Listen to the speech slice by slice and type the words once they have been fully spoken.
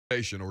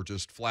or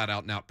just flat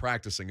out not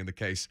practicing in the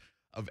case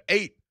of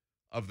 8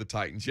 of the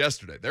Titans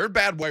yesterday. They're in a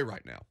bad way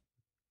right now.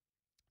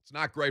 It's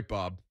not great,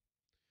 Bob.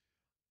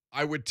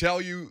 I would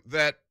tell you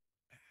that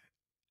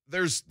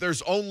there's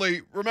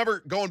only,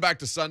 remember going back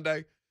to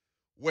Sunday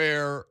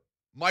where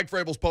Mike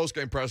Vrabel's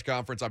postgame press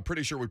conference, I'm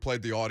pretty sure we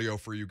played the audio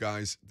for you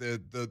guys.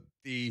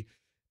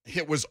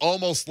 It was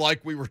almost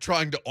like we were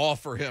trying to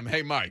offer him,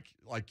 hey, Mike,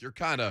 like you're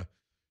kind of,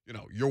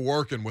 you're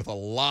working with a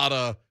lot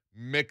of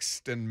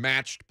mixed and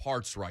matched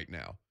parts right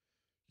now.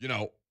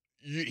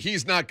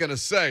 He's not going to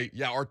say,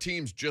 yeah, our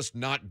team's just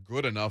not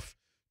good enough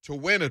to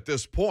win at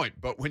this point.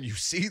 But when you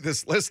see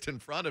this list in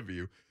front of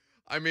you,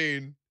 I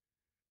mean,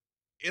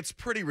 it's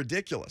pretty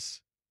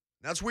ridiculous.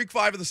 That's week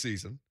 5 of the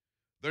season.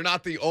 They're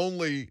not the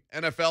only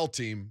NFL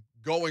team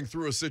going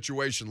through a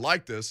situation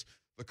like this.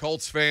 The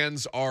Colts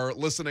fans are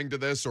listening to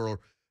this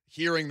or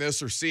hearing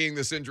this or seeing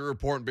this injury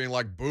report and being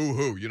like,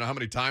 boo-hoo. You know how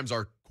many times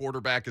our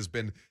quarterback has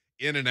been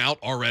in and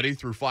out already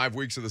through 5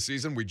 weeks of the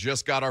season? We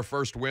just got our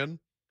first win.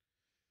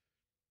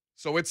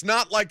 So it's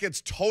not like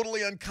it's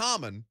totally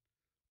uncommon,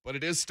 but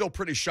it is still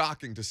pretty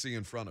shocking to see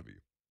in front of you.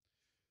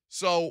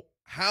 So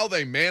how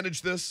they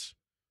manage this,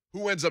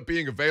 who ends up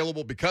being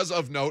available, because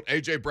of note,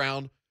 A.J.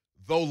 Brown,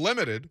 though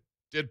limited,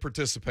 did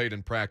participate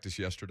in practice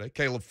yesterday.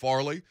 Caleb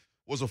Farley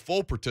was a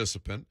full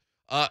participant.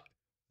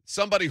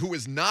 Somebody who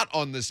is not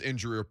on this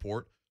injury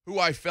report, who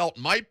I felt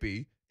might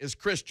be, is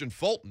Christian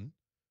Fulton,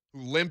 who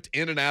limped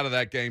in and out of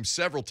that game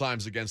several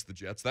times against the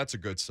Jets. That's a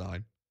good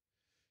sign.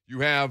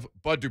 You have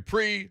Bud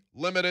Dupree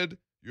limited.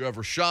 You have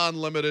Rashawn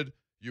limited.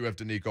 You have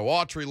Danico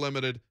Autry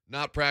limited.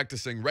 Not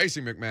practicing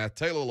Racing McMath,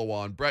 Taylor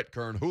Lewan, Brett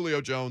Kern,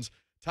 Julio Jones,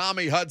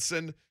 Tommy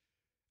Hudson,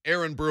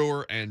 Aaron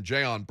Brewer, and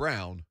Jayon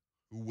Brown,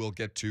 who we'll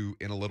get to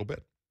in a little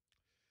bit.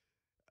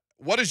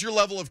 What is your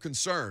level of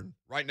concern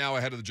right now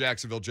ahead of the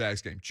Jacksonville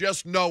Jags game?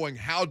 Just knowing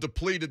how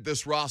depleted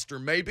this roster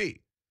may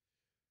be.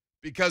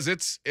 Because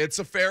it's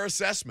a fair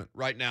assessment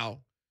right now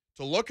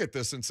to look at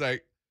this and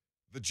say,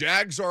 the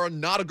Jags are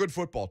not a good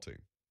football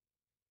team,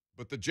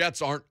 but the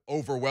Jets aren't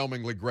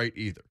overwhelmingly great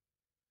either.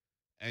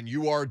 And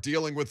you are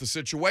dealing with a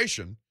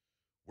situation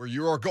where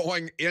you are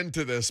going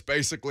into this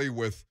basically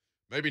with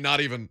maybe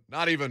not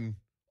even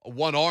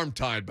one arm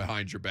tied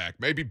behind your back,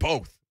 maybe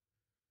both.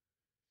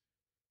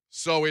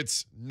 So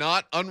it's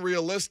not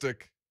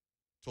unrealistic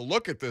to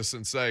look at this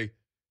and say,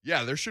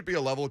 yeah, there should be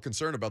a level of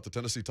concern about the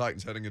Tennessee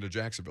Titans heading into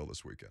Jacksonville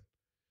this weekend.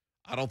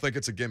 I don't think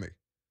it's a gimme.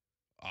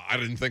 I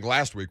didn't think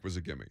last week was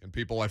a gimme, and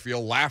people, I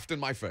feel, laughed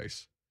in my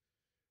face.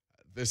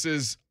 This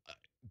is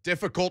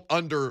difficult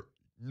under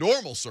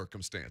normal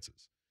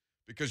circumstances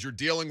because you're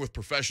dealing with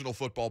professional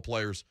football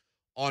players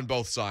on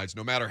both sides,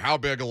 no matter how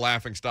big a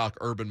laughingstock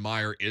Urban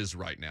Meyer is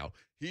right now.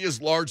 He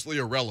is largely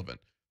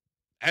irrelevant.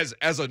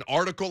 As an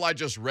article I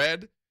just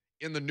read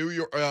in the New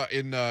York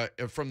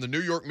from the New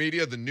York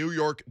media, the New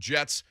York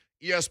Jets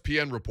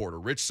ESPN reporter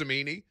Rich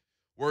Cimini,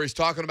 where he's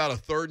talking about a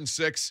 3rd and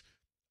 6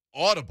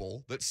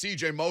 audible that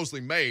C.J.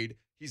 Mosley made.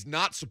 He's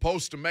not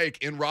supposed to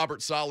make in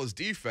Robert Saleh's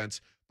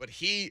defense, but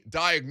he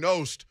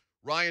diagnosed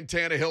Ryan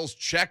Tannehill's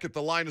check at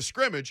the line of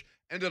scrimmage,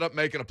 ended up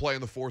making a play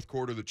in the 4th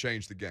quarter that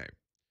changed the game.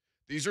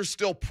 These are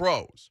still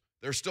pros.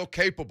 They're still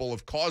capable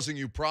of causing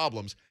you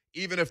problems,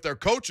 even if their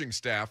coaching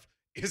staff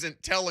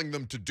isn't telling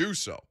them to do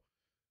so.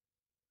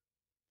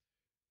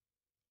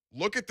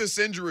 Look at this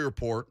injury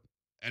report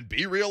and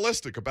be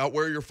realistic about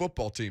where your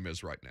football team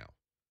is right now,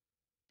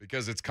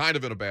 because it's kind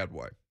of in a bad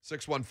way.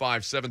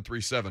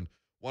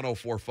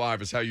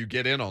 615-737-1045 is how you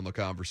get in on the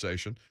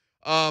conversation.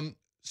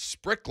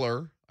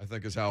 Sprickler, I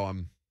think is how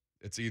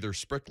it's either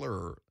Sprickler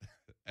or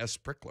S.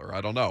 Sprickler,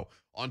 I don't know,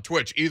 on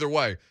Twitch. Either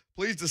way,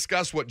 please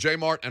discuss what J.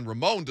 Mart and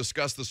Ramon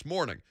discussed this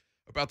morning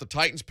about the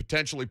Titans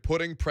potentially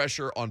putting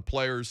pressure on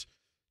players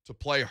to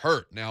play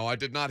hurt. Now, I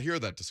did not hear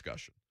that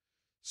discussion.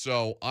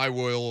 So I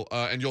will,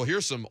 and you'll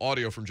hear some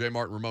audio from J.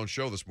 Mart and Ramon's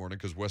show this morning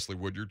because Wesley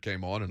Woodyard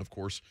came on and, of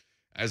course,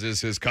 as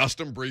is his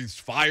custom, breathes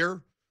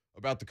fire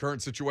about the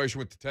current situation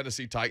with the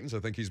Tennessee Titans. I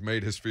think he's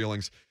made his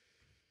feelings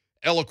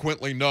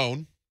eloquently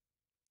known.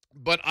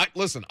 But I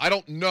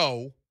don't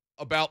know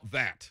about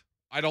that.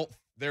 I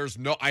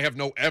have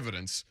no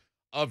evidence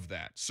of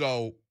that.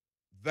 So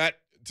that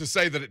to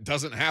say that it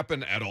doesn't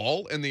happen at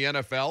all in the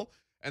NFL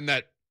and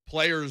that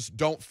players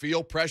don't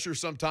feel pressure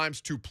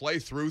sometimes to play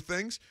through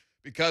things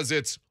because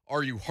it's,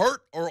 are you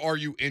hurt or are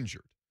you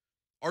injured?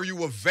 Are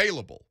you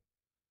available?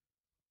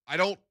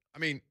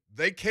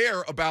 They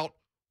care about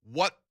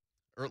what,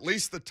 or at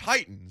least the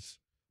Titans,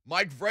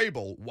 Mike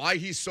Vrabel, why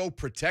he's so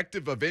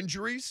protective of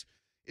injuries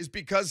is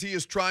because he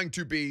is trying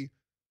to be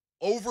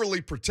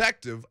overly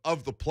protective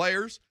of the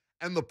players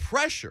and the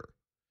pressure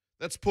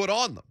that's put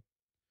on them.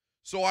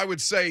 So I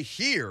would say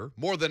here,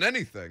 more than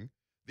anything,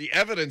 the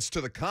evidence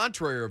to the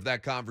contrary of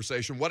that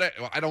conversation,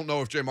 I don't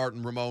know if J.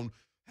 Martin Ramon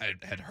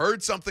had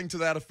heard something to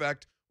that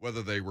effect,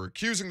 whether they were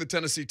accusing the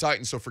Tennessee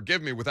Titans, so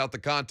forgive me without the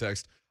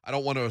context. I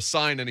don't want to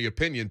assign any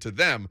opinion to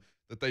them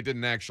that they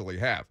didn't actually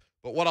have.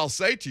 But what I'll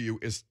say to you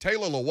is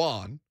Taylor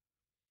Lewan,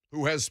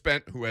 who has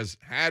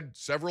had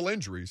several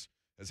injuries,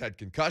 has had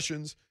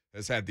concussions,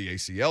 has had the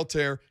ACL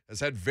tear, has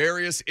had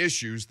various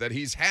issues that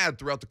he's had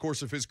throughout the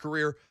course of his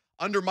career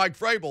under Mike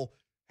Vrabel,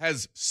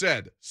 has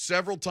said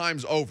several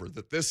times over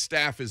that this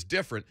staff is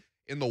different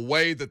in the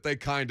way that they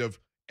kind of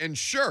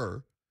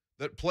ensure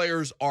that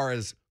players are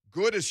as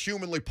good as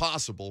humanly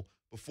possible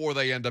before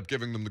they end up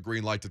giving them the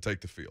green light to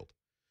take the field.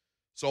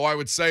 So I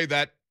would say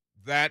that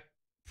that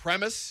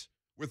premise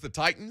with the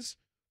Titans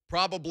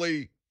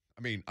probably,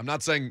 I mean, I'm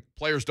not saying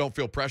players don't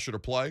feel pressure to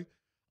play.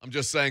 I'm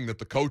just saying that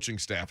the coaching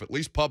staff, at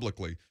least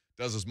publicly,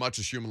 does as much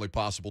as humanly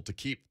possible to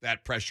keep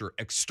that pressure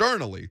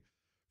externally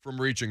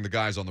from reaching the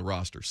guys on the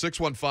roster.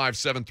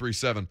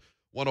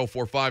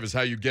 615-737-1045 is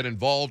how you get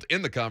involved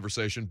in the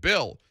conversation.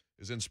 Bill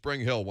is in Spring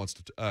Hill, wants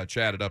to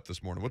chat it up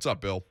this morning. What's up,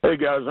 Bill? Hey,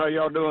 guys. How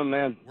y'all doing,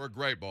 man? We're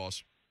great,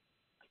 boss.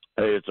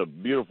 Hey, it's a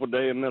beautiful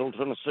day in Middle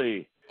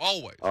Tennessee.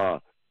 Always.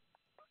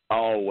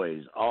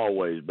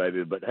 Always,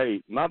 baby. But,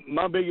 hey,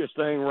 my biggest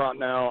thing right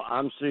now,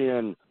 I'm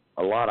seeing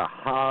a lot of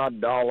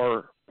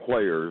high-dollar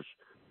players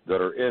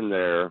that are in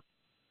there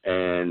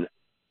and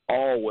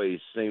always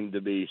seem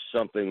to be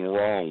something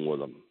wrong with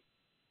them.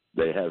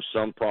 They have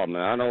some problem.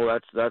 And I know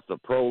that's the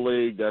pro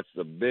league. That's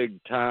the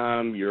big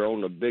time. You're on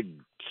the big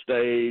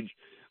stage.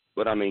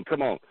 But, I mean,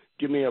 come on.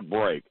 Give me a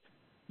break.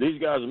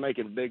 These guys are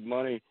making big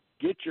money.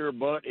 Get your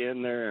butt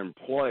in there and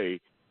play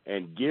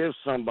and give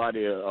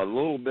somebody a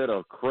little bit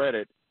of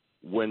credit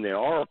when they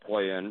are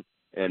playing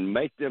and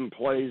make them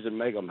plays and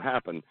make them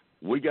happen.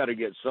 We got to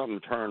get something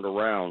turned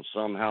around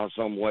somehow,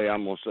 some way.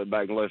 I'm going to sit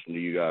back and listen to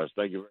you guys.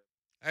 Thank you.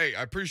 Hey,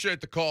 I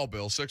appreciate the call,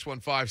 Bill.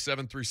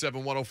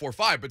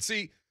 615-737-1045. But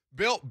see,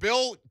 Bill's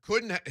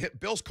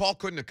call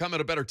couldn't have come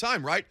at a better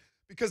time, right?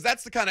 Because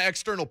that's the kind of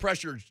external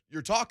pressure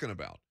you're talking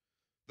about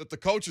that the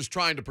coach is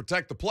trying to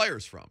protect the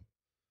players from.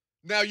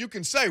 Now, you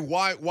can say,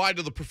 why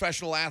do the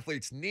professional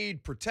athletes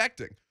need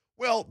protecting?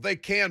 Well, they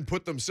can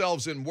put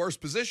themselves in worse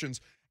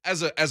positions.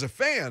 As a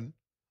fan,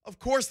 of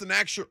course,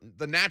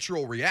 the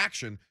natural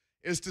reaction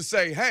is to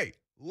say, hey,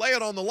 lay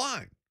it on the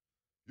line.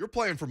 You're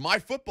playing for my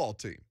football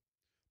team.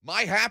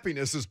 My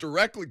happiness is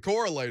directly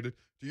correlated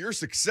to your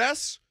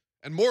success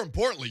and, more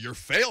importantly, your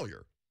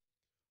failure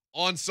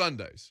on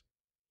Sundays.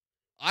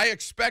 I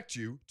expect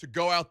you to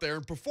go out there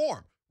and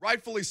perform,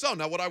 rightfully so.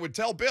 Now, what I would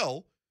tell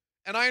Bill,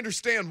 and I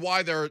understand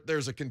why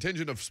there's a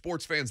contingent of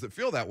sports fans that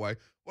feel that way,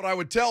 what I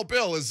would tell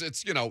Bill is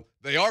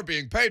they are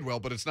being paid well,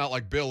 but it's not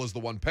like Bill is the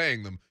one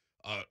paying them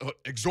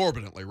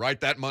exorbitantly,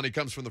 right? That money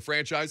comes from the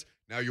franchise.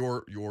 Now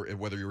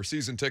whether you're a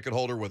season ticket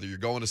holder, whether you're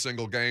going to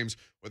single games,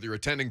 whether you're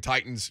attending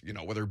Titans,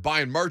 whether you're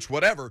buying merch,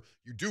 whatever,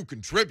 you do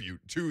contribute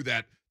to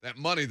that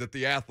money that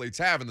the athletes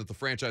have and that the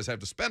franchise have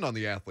to spend on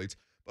the athletes.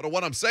 But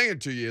what I'm saying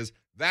to you is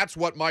that's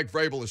what Mike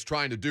Vrabel is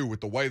trying to do with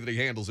the way that he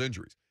handles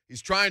injuries.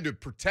 He's trying to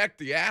protect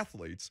the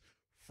athletes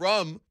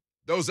from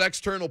those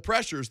external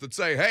pressures that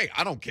say, hey,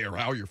 I don't care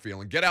how you're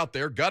feeling. Get out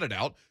there, gut it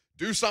out,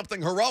 do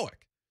something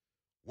heroic.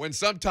 When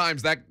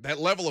sometimes that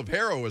level of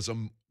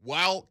heroism,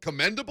 while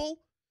commendable,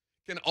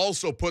 can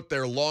also put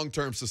their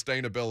long-term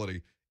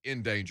sustainability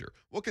in danger.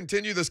 We'll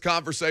continue this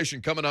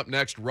conversation coming up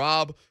next.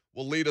 Rob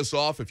will lead us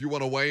off. If you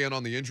want to weigh in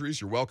on the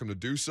injuries, you're welcome to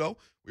do so.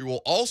 We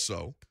will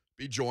also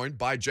be joined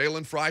by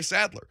Jaylen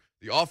Flye-Sadler,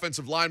 the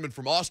offensive lineman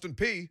from Austin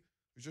Peay,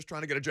 who's just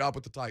trying to get a job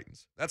with the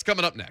Titans. That's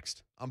coming up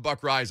next. I'm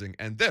Buck Reising,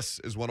 and this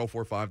is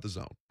 104.5 The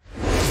Zone.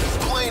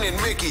 Blaine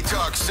and Mickey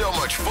talk so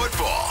much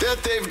football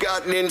that they've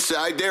gotten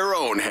inside their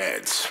own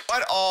heads.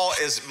 What all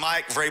is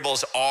Mike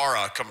Vrabel's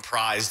aura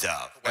comprised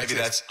of? Maybe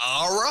that's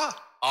aura?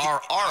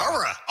 Aura.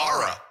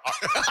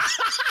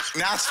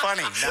 Now it's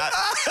funny.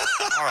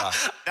 Aura.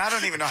 Now I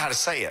don't even know how to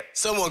say it.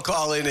 Someone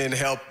call in and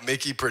help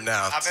Mickey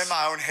pronounce. I'm in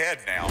my own head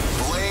now.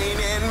 Blaine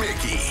and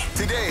Mickey,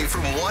 today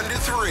from 1 to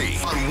 3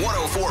 on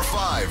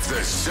 104.5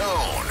 The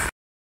Zone.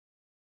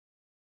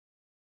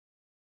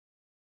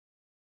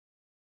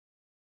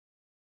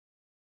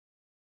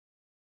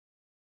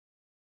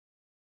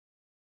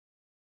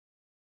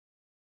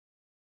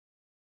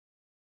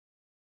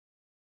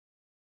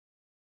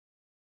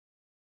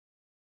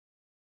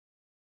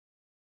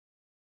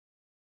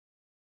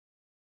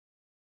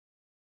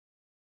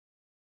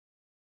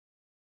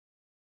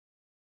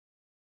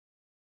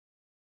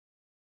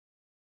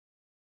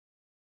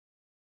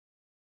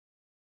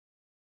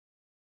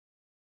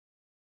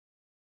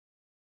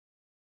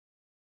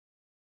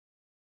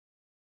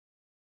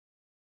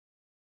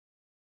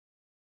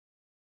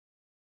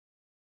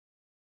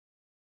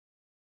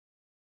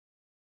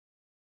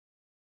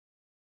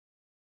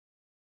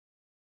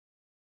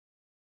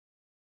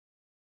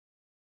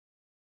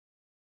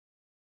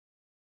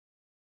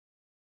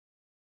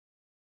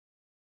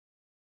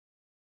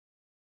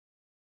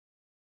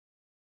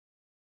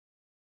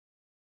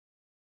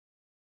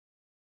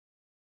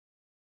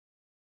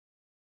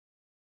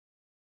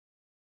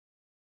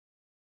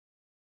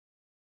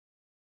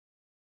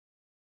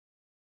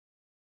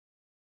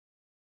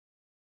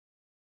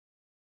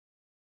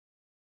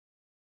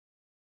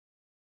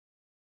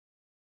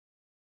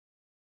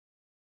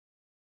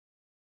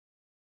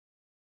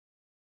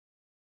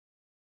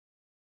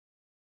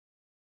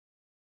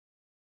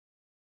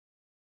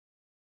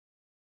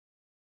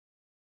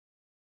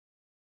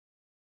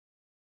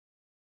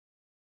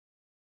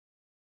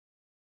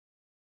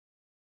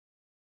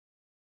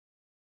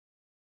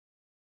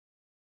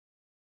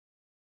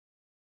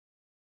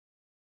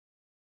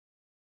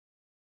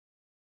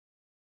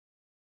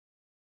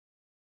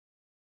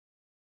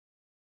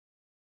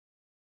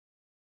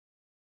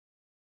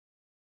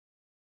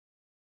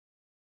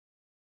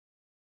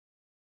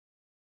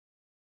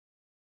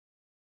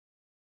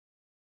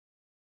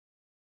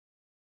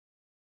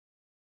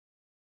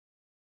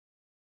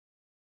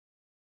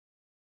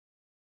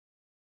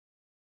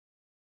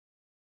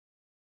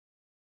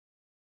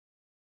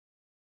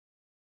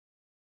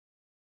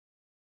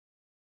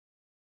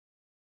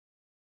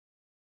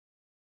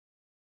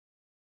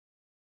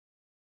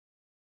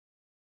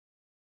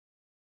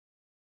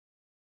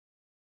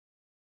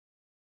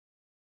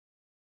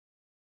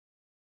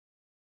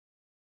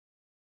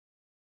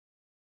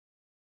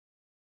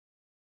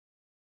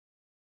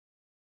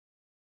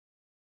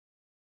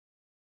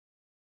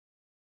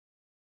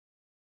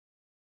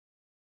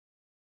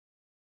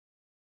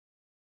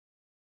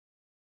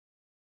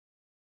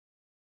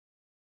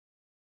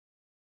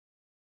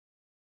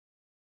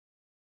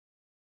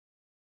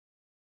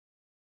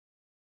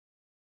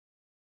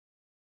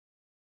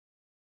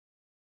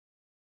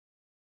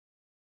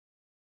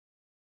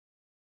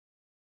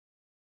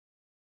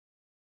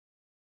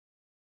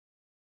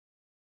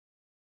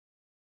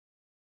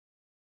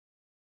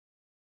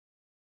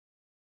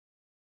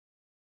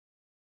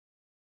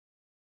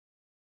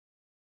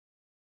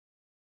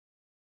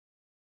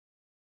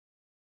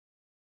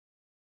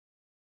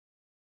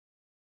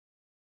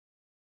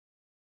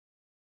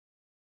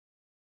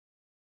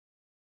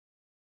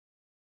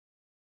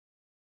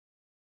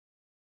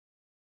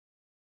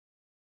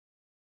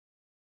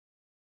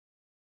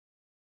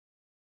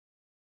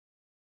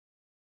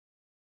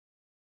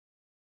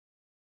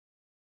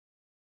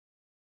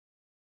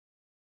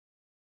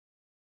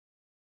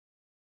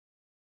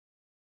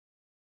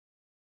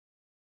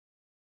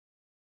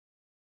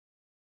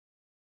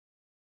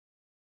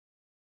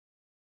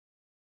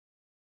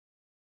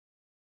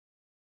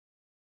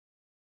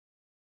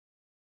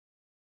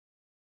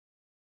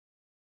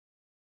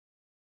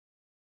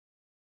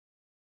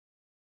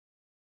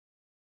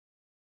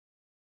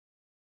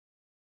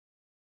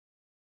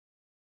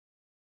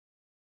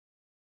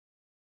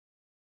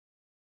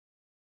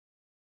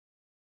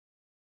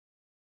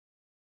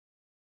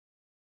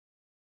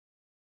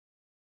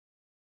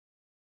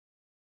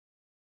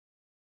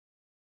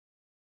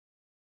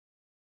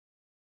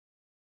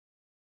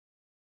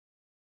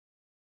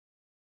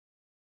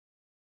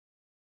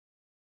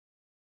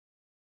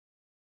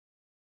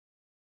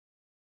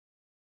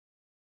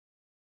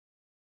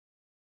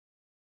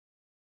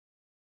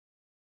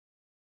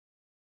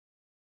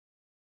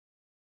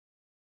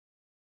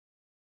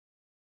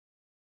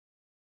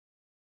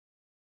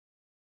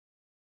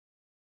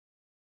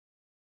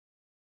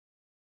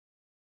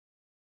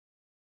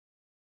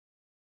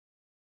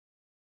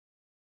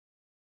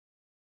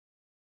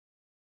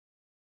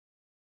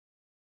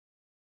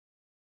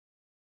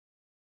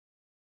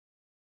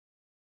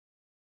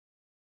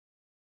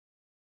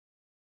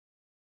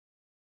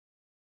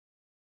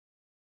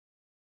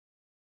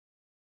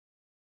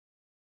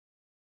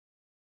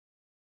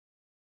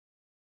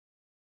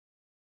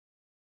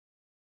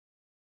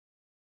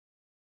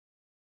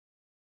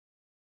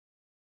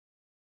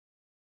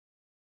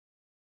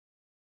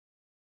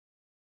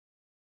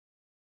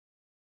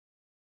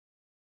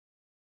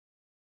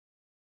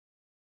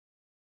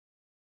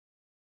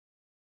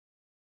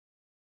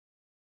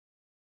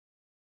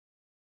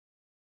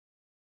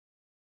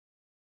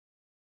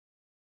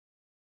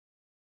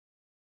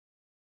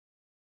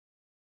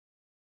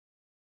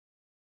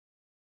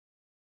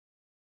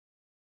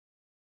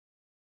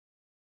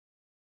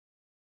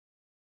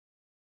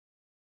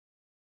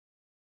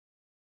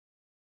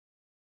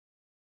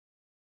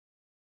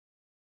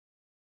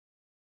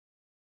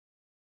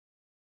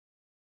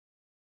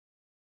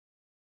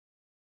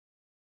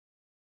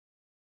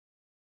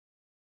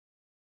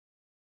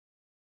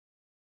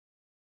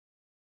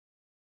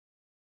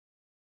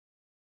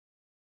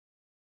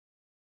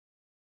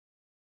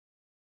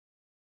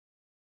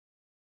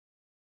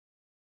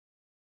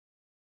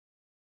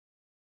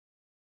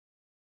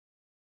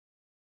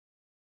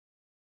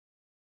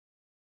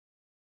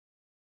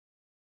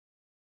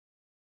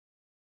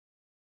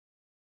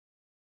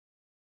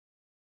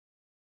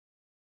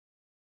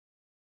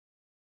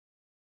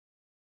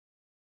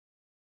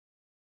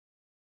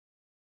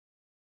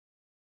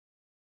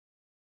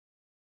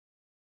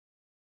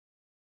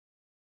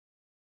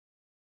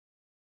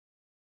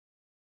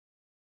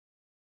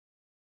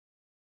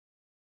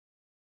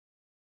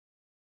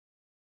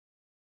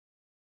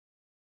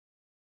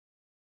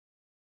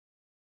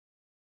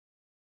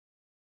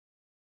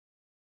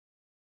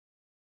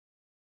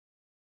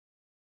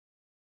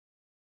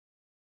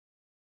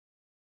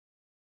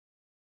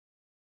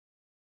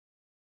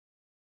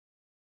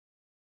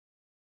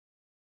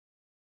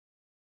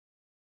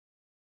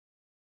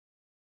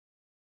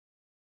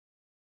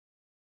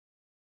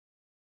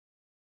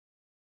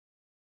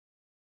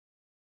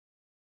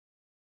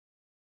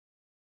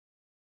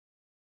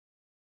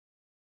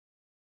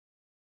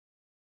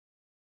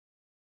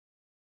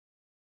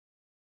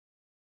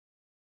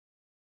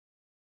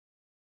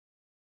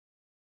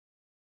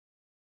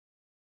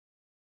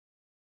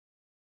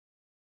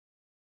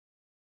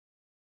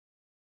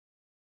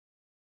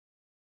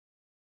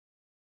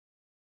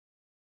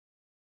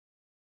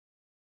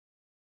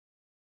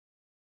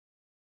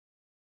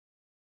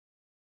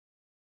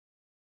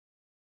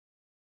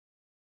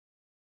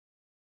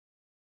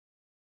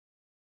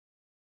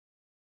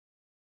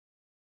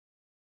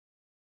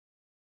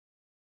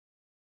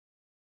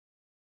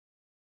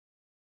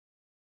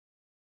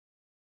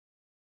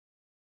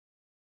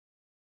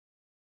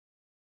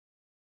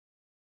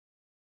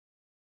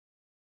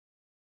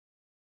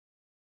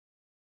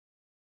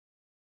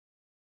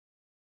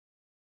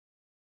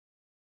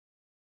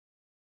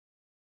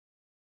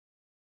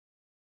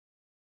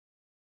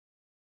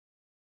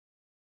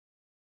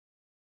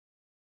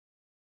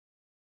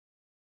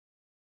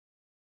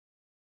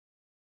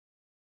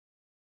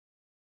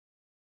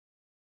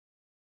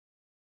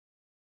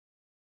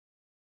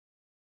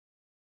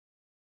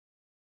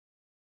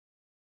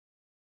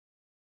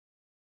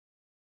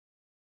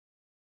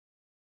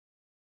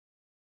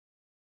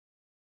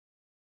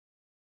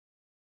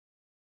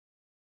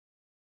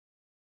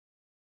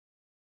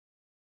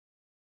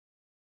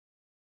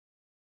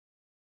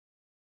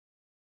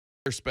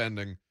 they're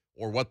spending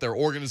or what their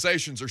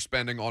organizations are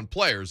spending on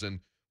players. And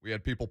we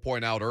had people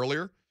point out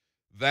earlier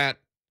that,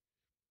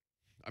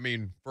 I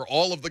mean, for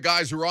all of the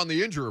guys who are on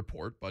the injury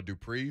report, Bud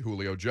Dupree,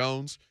 Julio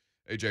Jones,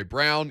 A.J.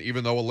 Brown,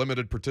 even though a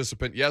limited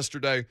participant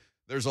yesterday,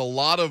 there's a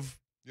lot of,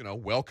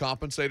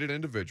 well-compensated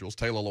individuals,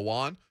 Taylor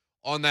Lewan,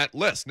 on that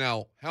list.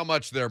 Now, how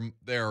much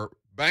their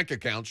bank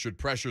accounts should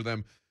pressure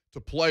them to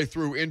play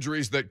through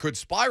injuries that could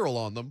spiral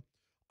on them,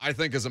 I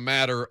think is a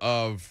matter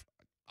of,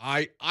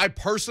 I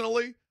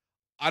personally,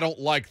 I don't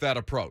like that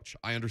approach.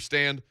 I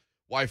understand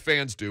why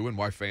fans do and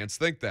why fans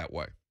think that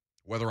way,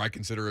 whether I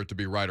consider it to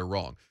be right or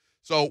wrong.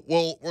 So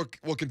we'll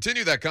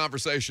continue that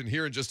conversation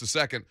here in just a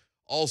second.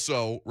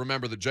 Also,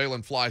 remember that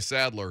Jaylen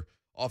Flye-Sadler,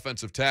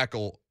 offensive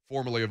tackle,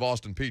 formerly of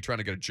Austin Peay, trying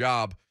to get a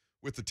job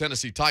with the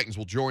Tennessee Titans,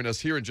 will join us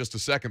here in just a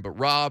second. But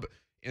Rob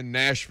in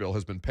Nashville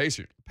has been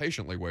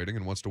patiently waiting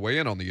and wants to weigh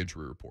in on the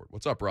injury report.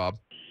 What's up, Rob?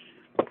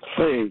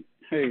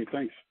 Hey,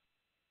 thanks.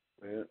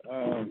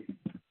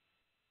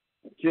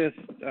 Just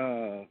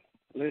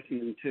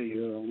listening to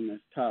you on this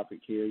topic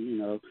here,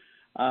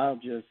 I'll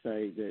just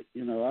say that,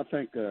 I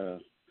think, a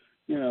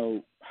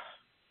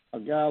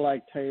guy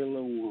like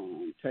Taylor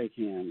Lewan, take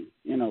him,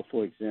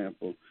 for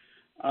example,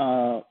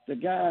 the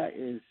guy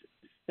is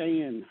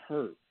staying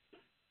hurt.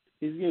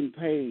 He's getting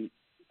paid,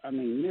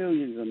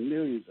 millions and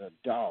millions of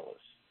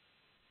dollars.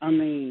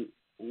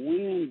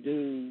 When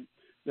do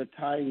the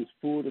Titans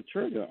pull the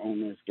trigger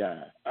on this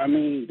guy?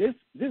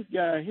 This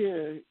guy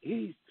here,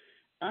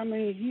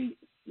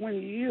 when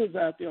he is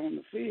out there on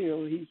the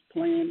field, he's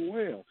playing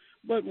well.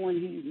 But when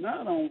he's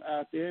not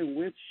out there,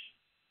 which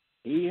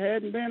he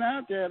hadn't been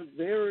out there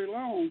very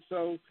long.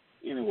 So,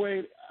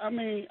 anyway,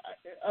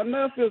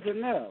 enough is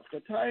enough. The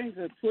Titans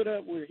have put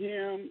up with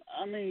him,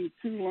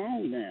 too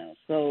long now.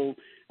 So,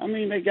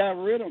 they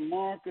got rid of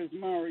Marcus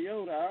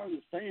Mariota. I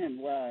understand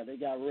why they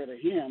got rid of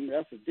him.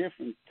 That's a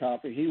different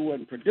topic. He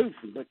wasn't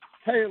producing. But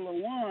Taylor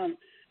Lewan,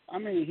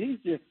 he's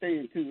just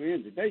staying too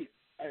injured.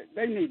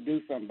 They need to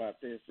do something about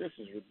this. This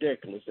is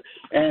ridiculous.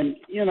 And,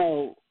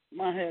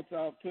 my hat's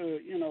off to,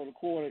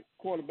 the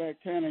quarterback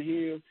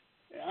Tannehill.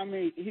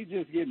 He's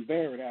just getting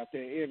buried out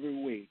there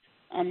every week.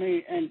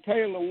 And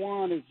Taylor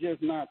Lewan is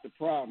just not the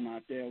problem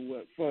out there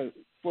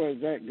for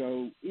as that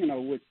goes,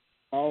 with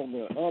all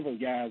the other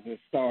guys that's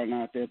starting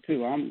out there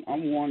too. I'm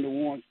one of the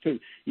ones too.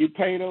 You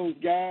pay those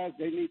guys,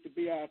 they need to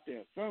be out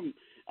there.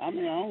 I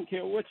don't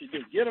care what you do.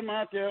 Get them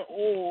out there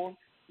or,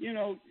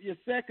 your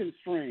second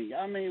string.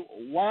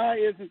 Why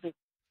isn't the...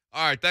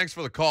 All right, thanks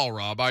for the call,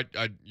 Rob. I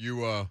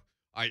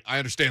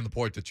understand the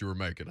point that you were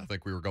making. I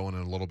think we were going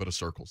in a little bit of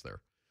circles there.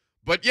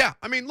 But, yeah,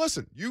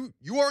 listen, you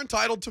are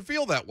entitled to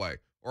feel that way,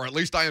 or at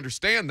least I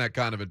understand that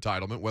kind of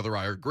entitlement, whether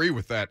I agree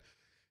with that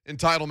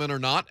entitlement or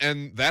not,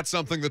 and that's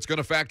something that's going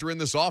to factor in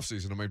this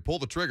offseason. Pull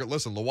the trigger.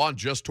 Listen, Lewan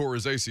just tore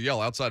his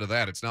ACL. Outside of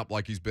that, it's not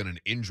like he's been an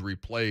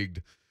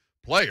injury-plagued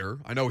player.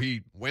 I know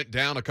he went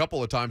down a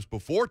couple of times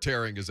before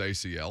tearing his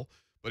ACL,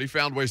 but he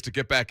found ways to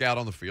get back out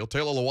on the field.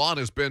 Taylor Lewan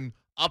has been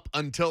up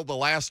until the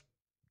last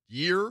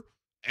year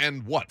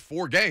and,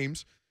 4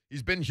 games,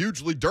 he's been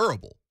hugely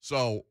durable.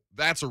 So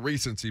that's a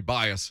recency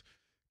bias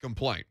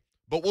complaint.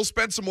 But we'll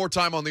spend some more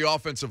time on the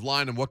offensive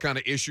line and what kind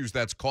of issues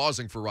that's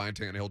causing for Ryan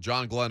Tannehill.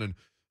 John Glennon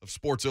of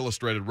Sports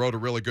Illustrated wrote a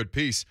really good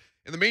piece.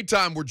 In the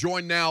meantime, we're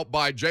joined now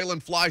by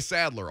Jaylen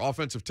Flye-Sadler,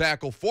 offensive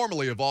tackle,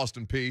 formerly of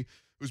Austin Peay,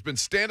 who's been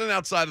standing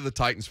outside of the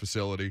Titans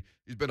facility.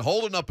 He's been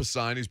holding up a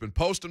sign. He's been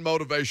posting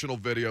motivational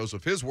videos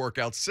of his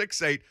workouts,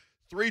 6'8",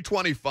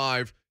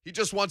 325. He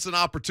just wants an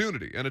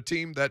opportunity and a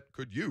team that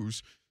could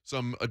use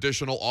some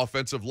additional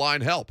offensive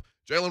line help.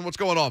 Jaylen, what's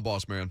going on,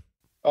 boss man?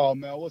 Oh,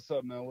 man, what's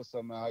up, man?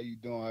 How you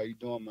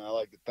doing, man? I'd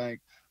like to thank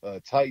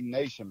Titan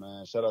Nation,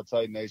 man. Shout out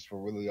Titan Nation for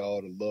really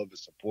all the love and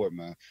support,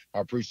 man. I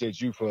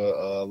appreciate you for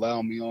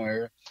allowing me on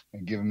here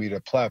and giving me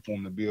the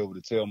platform to be able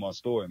to tell my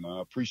story, man.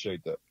 I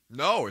appreciate that.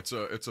 No, it's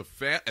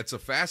a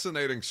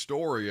fascinating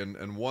story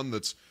and one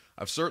that's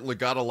I've certainly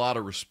got a lot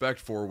of respect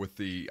for, with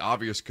the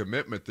obvious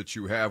commitment that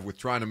you have with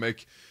trying to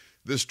make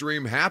this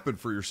dream happen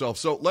for yourself.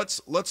 So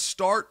let's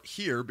start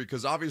here,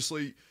 because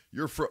obviously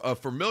you're a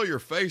familiar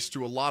face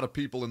to a lot of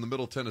people in the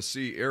Middle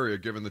Tennessee area,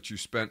 given that you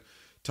spent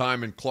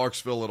time in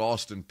Clarksville at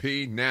Austin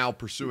Peay, now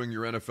pursuing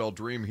your NFL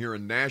dream here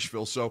in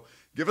Nashville. So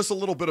give us a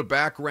little bit of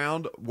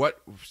background,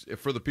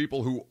 for the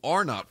people who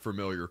are not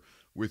familiar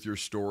with your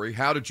story.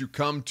 How did you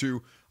come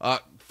to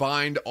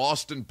find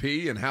Austin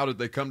Peay, and how did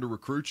they come to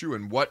recruit you?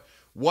 And what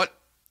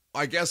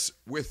I guess,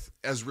 with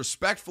as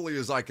respectfully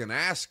as I can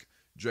ask,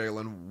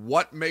 Jaylen,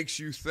 what makes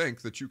you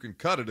think that you can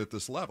cut it at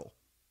this level?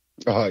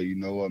 You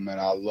know what, man?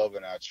 I love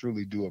it. I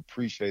truly do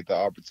appreciate the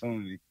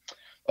opportunity.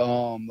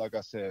 Like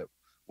I said,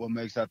 what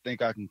makes I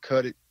think I can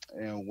cut it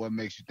and what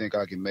makes you think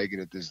I can make it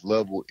at this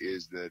level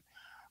is that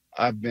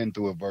I've been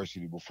through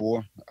adversity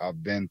before.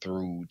 I've been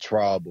through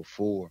trial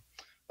before.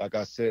 Like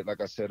I said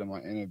in my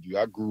interview,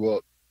 I grew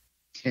up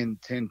 10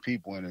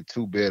 people in a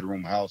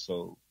 2-bedroom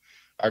household.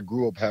 I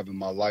grew up having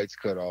my lights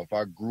cut off.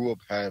 I grew up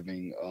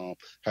having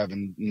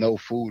no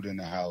food in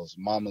the house.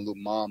 Mom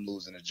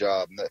losing a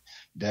job.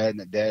 Dad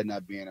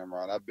not being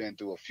around. I've been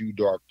through a few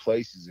dark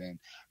places, and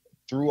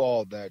through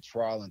all that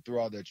trial and through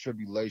all that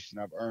tribulation,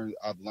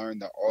 I've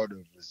learned the art of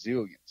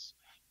resilience.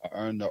 I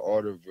earned the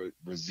art of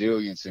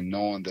resilience and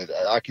knowing that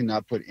I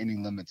cannot put any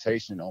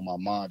limitation on my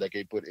mind. I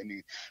can't put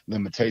any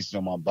limitation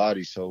on my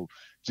body. So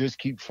just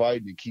keep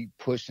fighting and keep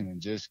pushing and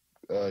just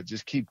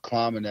keep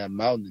climbing that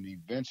mountain, and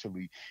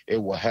eventually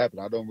it will happen.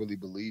 I don't really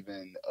believe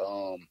in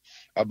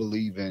I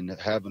believe in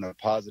having a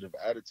positive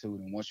attitude,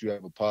 and once you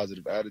have a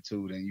positive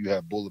attitude and you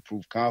have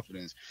bulletproof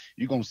confidence,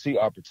 you're going to see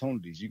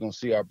opportunities. You're going to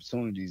see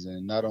opportunities,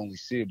 and not only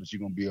see it, but you're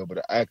going to be able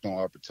to act on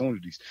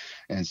opportunities.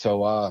 And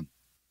so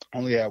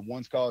only had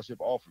one scholarship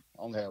offer.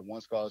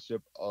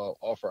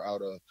 Offer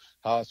out of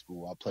high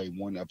school. I played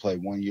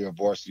 1 year of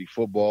varsity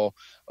football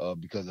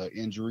because of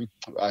injury.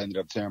 I ended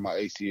up tearing my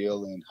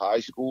ACL in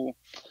high school,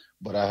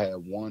 but I had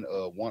one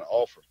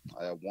offer.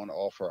 I had one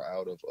offer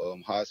out of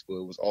high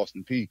school. It was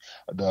Austin Peay.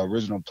 The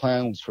original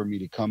plan was for me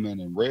to come in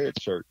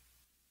redshirt,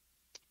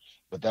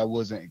 but that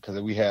wasn't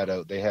because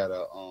they had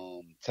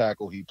a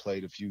tackle. He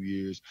played a few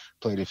years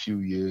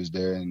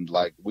there, and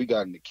like we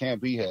got into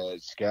camp, he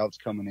had scouts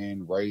coming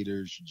in,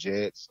 Raiders,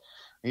 Jets.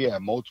 He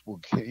had multiple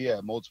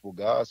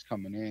guys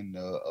coming in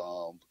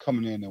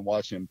and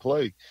watch him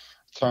play.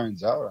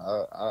 Turns out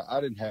I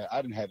didn't have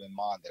in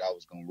mind that I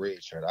was going to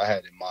redshirt. I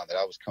had in mind that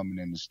I was coming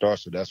in to start,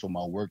 so that's what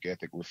my work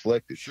ethic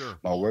reflected. Sure.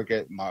 My work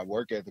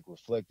ethic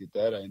reflected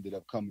that. I ended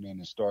up coming in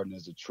and starting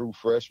as a true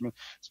freshman.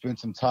 Spent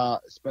some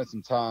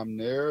time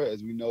there.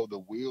 As we know, the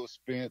wheel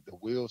spent,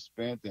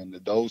 and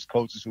those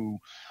coaches who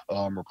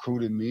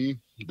recruited me,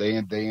 they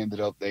ended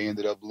up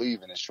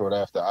leaving, and short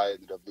after I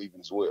ended up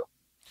leaving as well.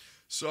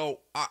 So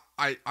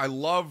I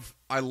love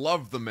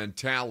the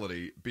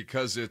mentality,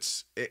 because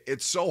it's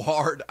so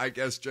hard, I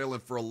guess,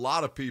 Jaylen, for a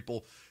lot of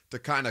people to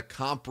kind of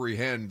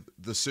comprehend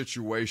the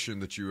situation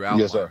that you outlined.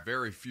 Yes, sir.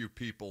 Very few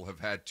people have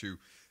had to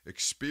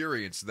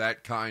experience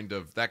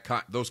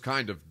those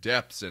kind of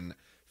depths and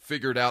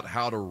figured out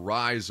how to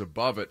rise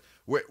above it.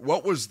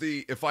 What was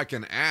if I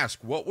can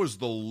ask, what was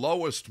the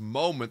lowest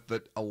moment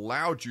that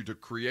allowed you to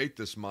create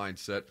this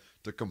mindset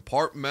to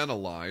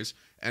compartmentalize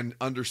and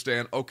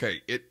understand,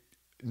 okay,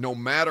 no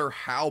matter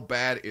how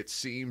bad it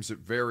seems at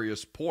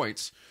various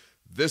points,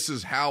 this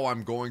is how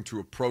I'm going to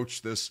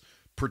approach this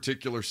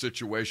particular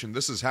situation.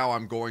 This is how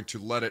I'm going to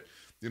let it,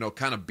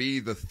 kind of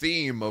be the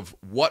theme of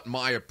what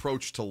my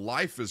approach to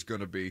life is going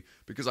to be,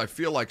 because I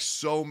feel like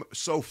so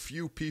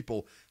few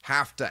people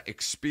have to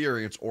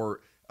experience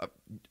or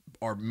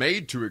are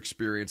made to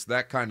experience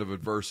that kind of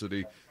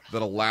adversity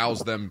that allows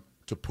them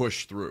to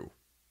push through.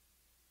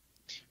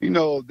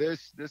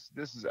 This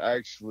is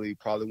actually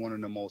probably one of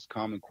the most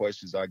common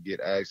questions I get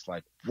asked,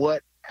 like,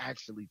 what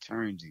actually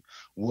turned you?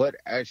 What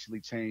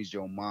actually changed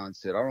your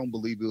mindset? I don't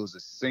believe it was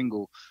a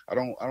single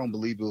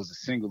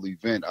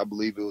event. I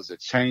believe it was a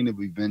chain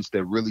of events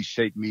that really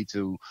shaped me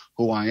to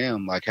who I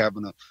am, like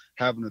having a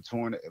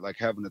torn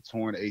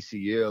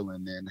ACL,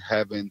 and then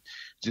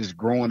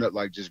growing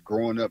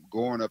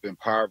up in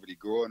poverty,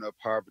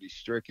 poverty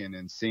stricken,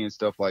 and seeing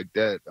stuff like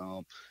that.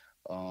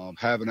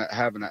 Having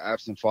an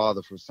absent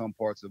father for some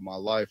parts of my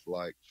life,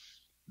 like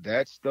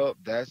that stuff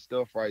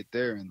right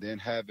there, and then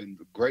having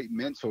great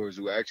mentors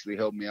who actually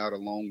helped me out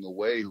along the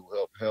way, who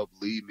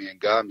helped lead me and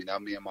guide me. Now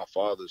me and my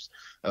father's,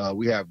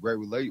 we have a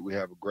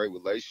great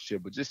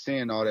relationship, but just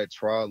seeing all that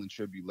trial and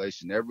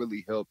tribulation, that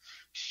really helped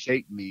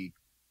shape me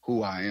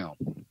who I am.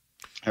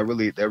 That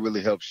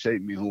really helped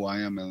shape me who I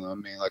am. And I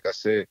mean, like I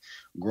said,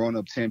 growing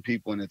up 10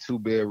 people in a two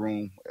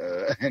bedroom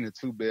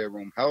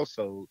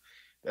household,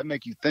 that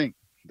make you think.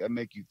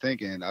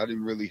 And I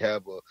didn't really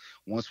have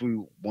once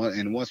we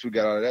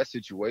got out of that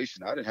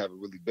situation, I didn't have a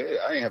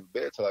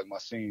bed till like my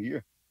senior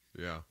year.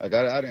 Yeah. Like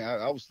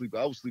I was sleeping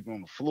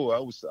on the floor. I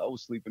was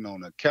sleeping on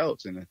the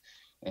couch, and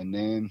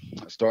then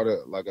I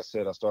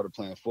started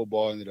playing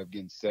football, ended up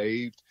getting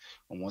saved.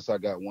 And once I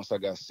got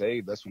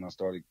saved, that's when I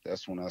started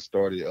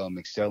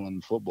excelling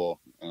in football.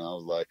 And I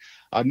was like,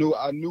 I knew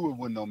it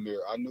wasn't no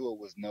mirror. I knew it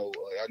was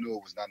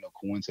not no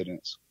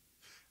coincidence.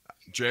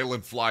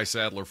 Jaylen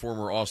Flye-Sadler,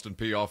 former Austin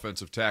Peay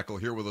offensive tackle,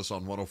 here with us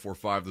on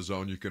 104.5 The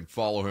Zone. You can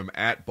follow him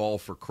at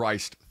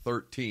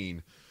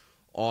BallForChrist13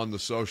 on the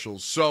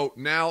socials. So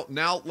now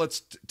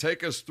let's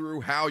take us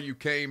through how you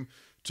came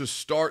to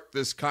start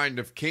this kind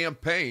of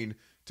campaign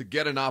to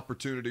get an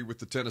opportunity with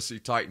the Tennessee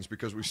Titans,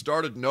 because we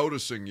started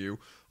noticing you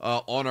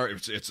on our.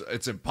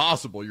 It's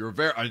impossible.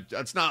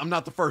 I'm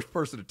not the first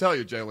person to tell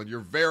you, Jaylen.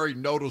 You're a very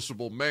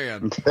noticeable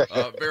man,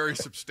 very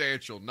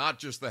substantial. Not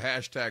just the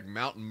hashtag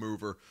mountain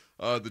mover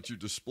that you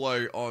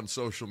display on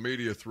social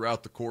media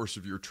throughout the course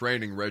of your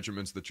training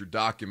regimens that you're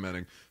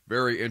documenting.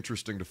 Very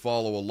interesting to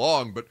follow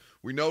along. But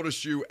we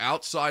noticed you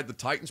outside the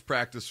Titans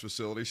practice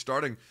facility,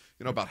 starting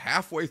about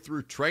halfway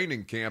through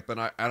training camp, and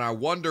I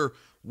wonder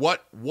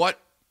what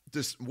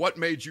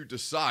made you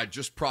decide?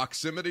 Just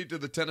proximity to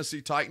the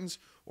Tennessee Titans,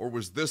 or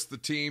was this the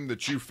team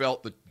that you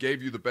felt that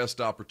gave you the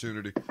best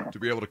opportunity to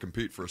be able to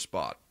compete for a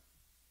spot?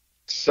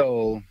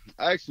 So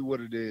actually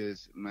what it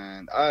is,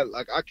 man, I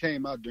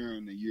came out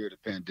during the year of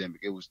the pandemic.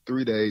 It was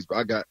 3 days,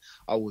 but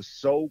I was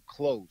so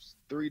close,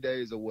 3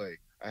 days away.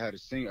 I had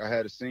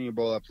a senior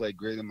bowl. I played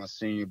great in my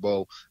senior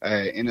bowl. I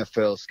had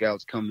NFL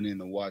scouts coming in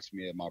to watch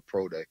me at my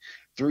pro day.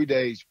 3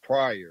 days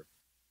prior,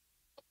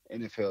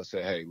 NFL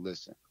said, hey,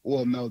 listen.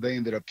 Well, no, they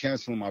ended up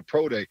canceling my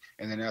pro day.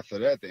 And then after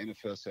that, the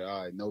NFL said,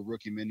 all right, no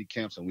rookie mini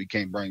camps, and we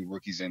can't bring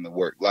rookies in to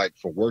work, like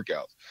for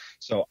workouts.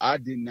 So I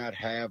didn't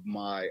have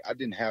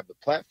the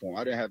platform.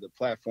 I didn't have the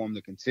platform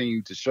to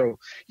continue to show.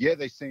 Yeah,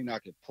 they seen I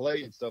could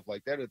play and stuff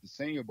like that at the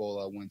Senior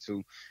Bowl I went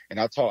to. And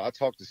I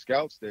talked to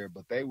scouts there,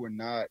 but they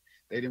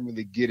didn't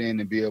really get in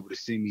and be able to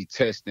see me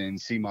test and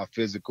see my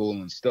physical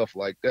and stuff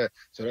like that.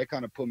 So that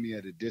kind of put me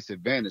at a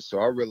disadvantage. So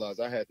I realized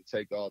I had to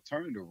take the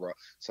alternative route.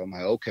 So I'm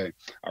like, okay.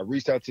 I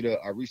reached out to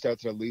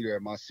the leader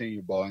at my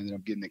Senior Bowl. I ended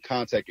up getting the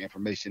contact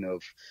information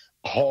of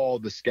all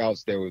the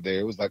scouts that were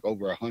there. It was like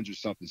over 100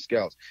 something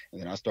scouts.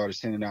 And then I started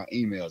sending out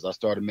emails. I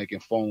started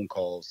making phone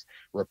calls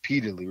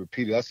repeatedly.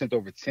 I sent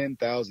over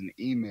 10,000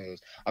 emails.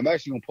 I'm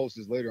actually going to post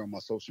this later on my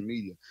social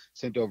media.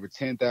 Sent over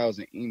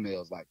 10,000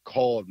 emails, like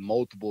called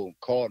multiple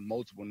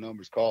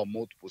numbers, called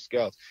multiple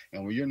scouts.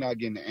 And when you're not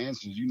getting the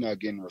answers, you're not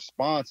getting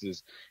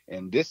responses.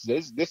 And this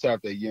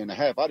after a year and a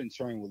half, I didn't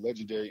train with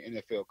legendary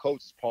NFL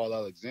coaches, Paul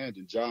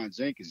Alexander, John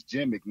Jenkins,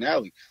 Jim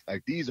McNally.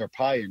 Like, these are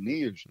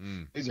pioneers.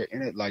 These are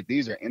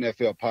NFL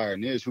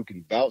pioneers who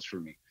can vouch for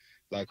me,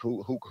 like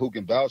who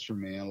can vouch for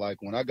me. And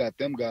like, when I got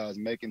them guys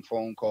making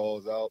phone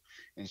calls out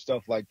and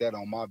stuff like that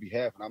on my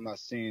behalf, and I'm not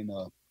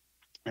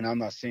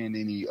seeing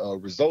any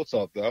results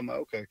off there, I'm like,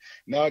 okay,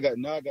 now I got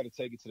to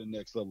take it to the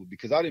next level,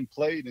 because I didn't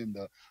play in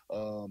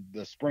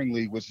the spring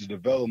league, which is a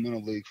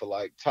developmental league for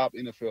like top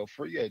NFL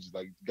free agents.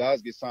 Like,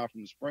 guys get signed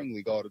from the spring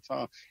league all the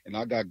time, and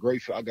I got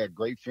great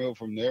film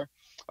from there.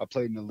 I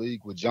played in the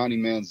league with Johnny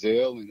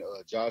Manziel and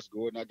Josh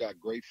Gordon. I got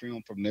great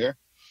film from there.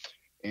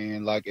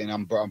 And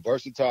I'm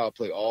versatile. I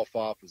play all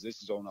 5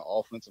 positions on the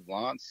offensive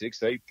line,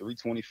 6'8",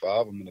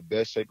 325. I'm in the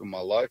best shape of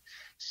my life.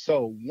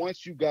 So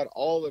once you got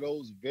all of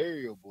those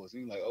variables,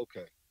 and you're like,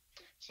 okay,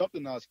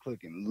 something else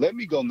clicking. Let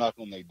me go knock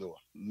on their door.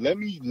 Let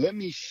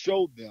me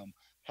show them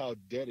how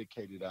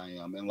dedicated I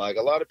am. And like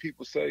a lot of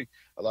people say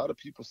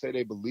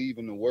they believe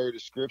in the word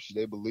of scripture.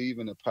 They believe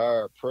in the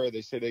power of prayer.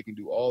 They say they can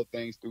do all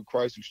things through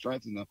Christ who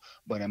strengthens them.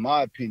 But in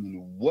my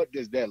opinion, what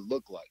does that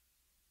look like?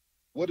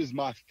 What does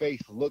my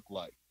faith look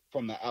like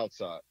from the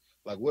outside?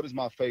 Like, what is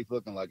my faith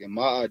looking like? And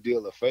my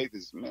ideal of faith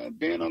is, man,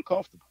 being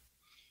uncomfortable.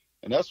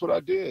 And that's what I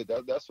did.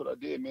 That's what I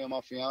did. Me and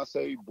my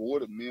fiance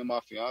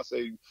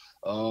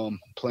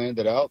planned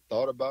it out,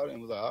 thought about it,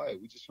 and was like, all right,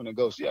 we just gonna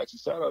go. She actually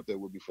sat out there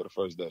with me for the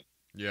first day.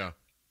 Yeah.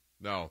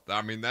 No,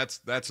 I mean,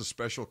 that's a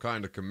special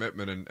kind of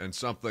commitment, and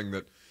something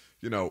that,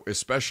 you know,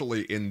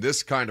 especially in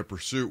this kind of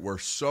pursuit where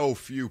so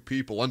few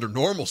people, under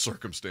normal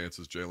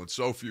circumstances, Jaylen,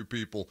 so few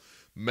people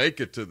make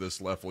it to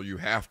this level. You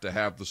have to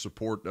have the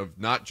support of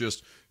not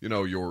just, you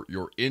know,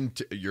 your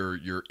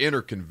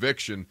inner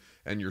conviction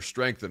and your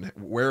strength and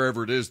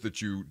wherever it is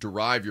that you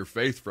derive your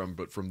faith from,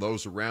 but from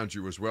those around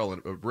you as well.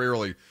 And a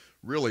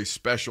really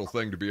special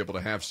thing to be able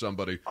to have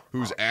somebody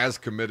who's as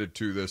committed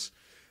to this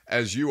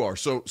as you are.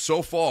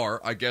 So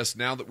far, I guess,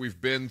 now that we've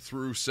been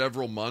through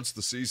several months,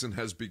 the season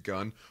has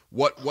begun.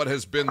 What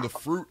has been the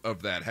fruit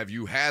of that? Have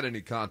you had any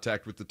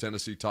contact with the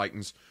Tennessee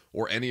Titans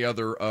or any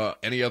other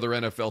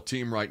NFL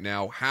team right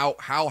now?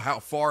 How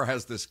far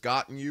has this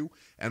gotten you,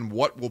 and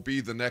what will be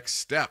the next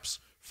steps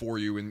for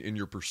you in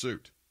your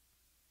pursuit?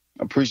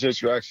 I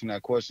appreciate you asking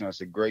that question.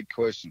 That's a great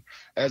question.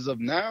 As of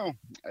now,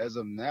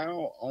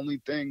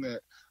 only thing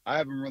that I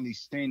haven't really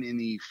seen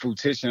any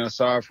fruition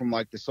aside from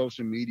like the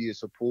social media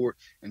support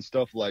and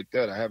stuff like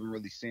that. I haven't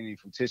really seen any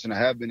fruition. I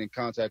have been in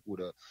contact with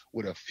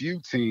a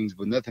few teams,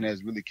 but nothing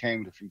has really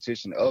came to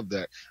fruition of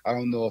that. I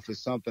don't know if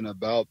it's something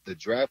about the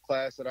draft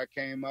class that I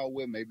came out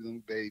with.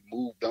 Maybe they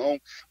moved on,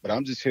 but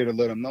I'm just here to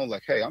let them know,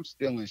 like, hey, I'm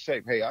still in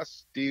shape. Hey, I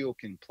still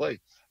can play.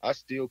 I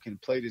still can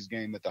play this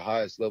game at the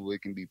highest level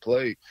it can be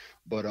played.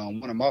 But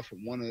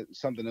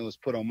something that was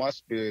put on my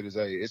spirit is,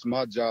 hey, it's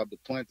my job to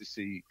plant the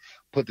seed,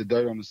 put the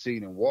dirt on the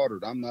seed, and water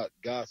it. I'm not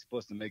God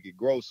supposed to make it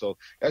grow. So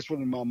that's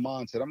really my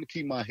mindset. I'm gonna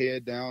keep my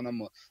head down.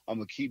 I'm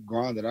gonna keep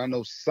grinding. I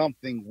know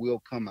something will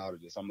come out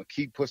of this. I'm gonna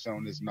keep pushing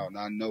on this mountain.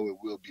 I know it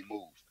will be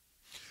moved.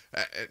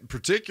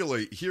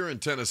 Particularly here in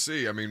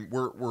Tennessee, I mean,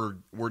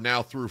 we're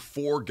now through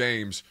 4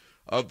 games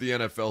of the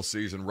NFL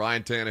season.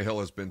 Ryan Tannehill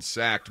has been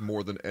sacked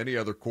more than any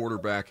other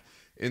quarterback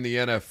in the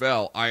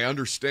NFL. I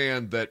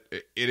understand that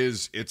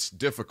it's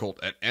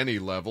difficult at any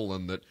level,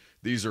 and that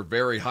these are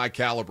very high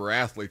caliber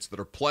athletes that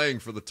are playing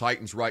for the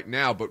Titans right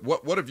now. But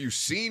what have you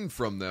seen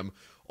from them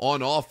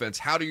on offense?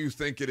 How do you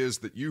think it is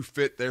that you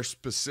fit their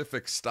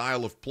specific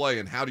style of play,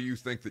 and how do you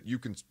think that you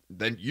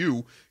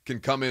can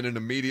come in and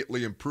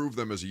immediately improve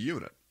them as a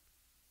unit?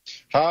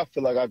 How I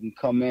feel like I can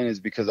come in is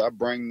because I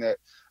bring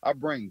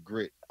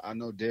grit. I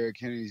know Derrick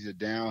Henry's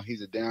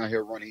he's a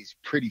downhill runner. He's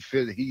pretty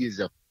physical. He is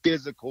a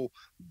physical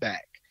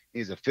back.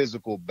 is a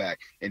physical back.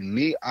 And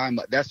me,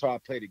 that's how I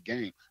play the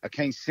game. I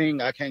can't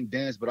sing, I can't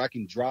dance, but I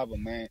can drive a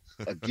man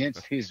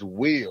against his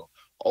will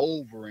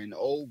over and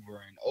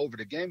over and over.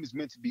 The game is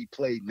meant to be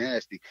played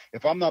nasty.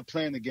 If I'm not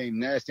playing the game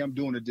nasty, I'm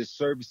doing a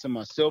disservice to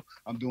myself.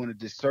 I'm doing a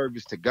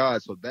disservice to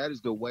God. So that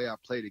is the way I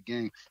play the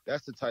game.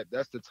 That's the type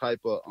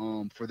of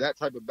for that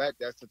type of back,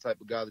 that's the type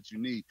of guy that you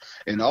need.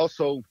 And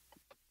also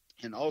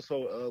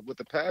with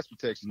the pass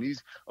protection,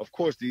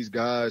 these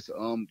guys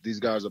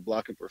are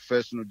blocking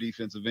professional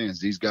defensive ends.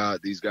 These guys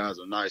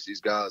are nice.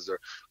 These guys are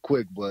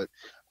quick, but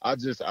I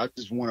just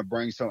want to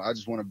bring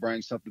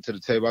something to the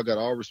table. I got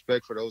all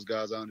respect for those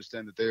guys. I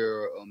understand that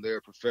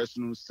they're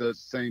professionals,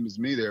 same as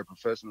me. They're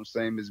professionals,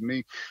 same as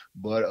me.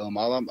 But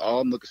all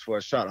I'm looking for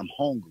a shot.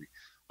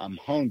 I'm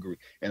hungry,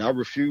 and I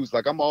refuse.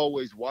 Like, I'm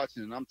always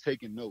watching, and I'm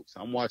taking notes.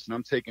 I'm watching,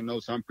 I'm taking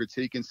notes. I'm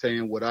critiquing,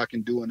 saying what I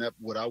can do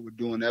what I would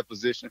do in that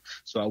position,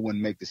 so I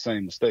wouldn't make the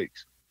same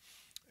mistakes.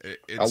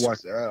 I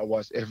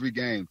watch every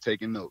game,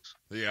 taking notes.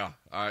 Yeah,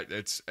 I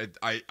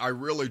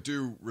really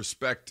do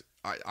respect.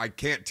 I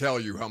can't tell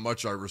you how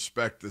much I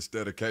respect this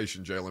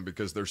dedication, Jaylen,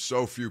 because there's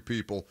so few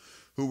people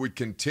who would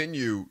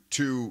continue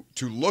to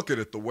look at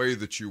it the way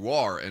that you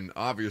are, and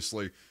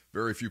obviously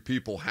very few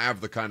people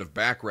have the kind of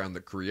background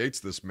that creates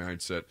this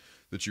mindset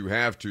that you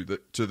have to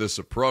this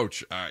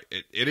approach.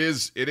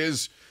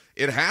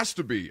 It has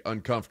to be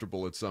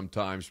uncomfortable at some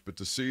times, but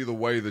to see the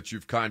way that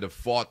you've kind of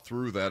fought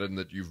through that and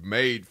that you've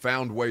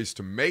found ways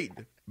to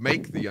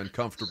make the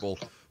uncomfortable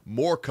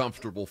more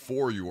comfortable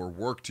for you or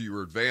work to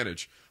your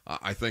advantage,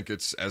 I think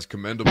it's as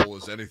commendable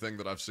as anything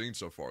that I've seen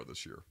so far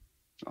this year.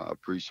 I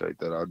appreciate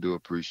that. I do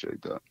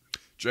appreciate that.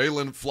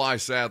 Jaylen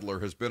Flye-Sadler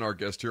has been our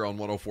guest here on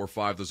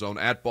 104.5 The Zone.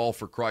 At Ball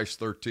for Christ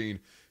 13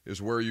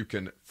 is where you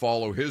can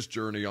follow his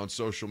journey on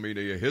social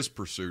media, his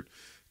pursuit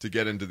to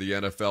get into the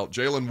NFL.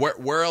 Jaylen,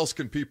 where else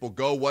can people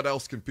go? What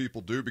else can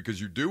people do? Because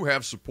you do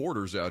have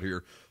supporters out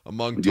here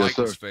among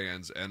Titans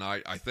fans, and I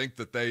think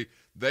that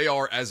they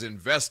are as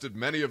invested,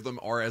 many of them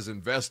are as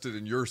invested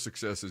in your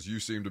success as you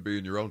seem to be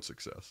in your own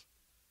success.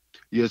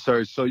 Yes,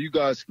 sir. So you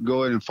guys can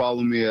go ahead and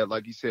follow me at,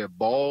 like you said,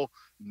 Ball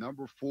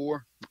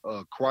 4,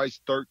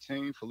 Christ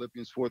 13,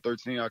 Philippians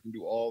 4:13. I can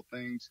do all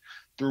things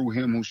through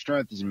him who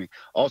strengthens me.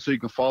 Also, you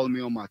can follow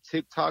me on my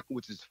TikTok,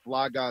 which is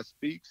Fly Guy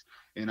Speaks.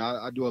 And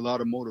I do a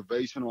lot of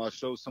motivational. I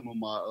show some of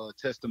my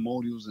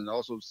testimonials and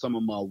also some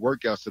of my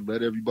workouts to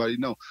let everybody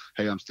know,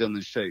 hey, I'm still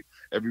in shape.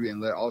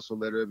 Also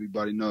let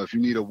everybody know if you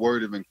need a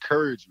word of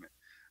encouragement,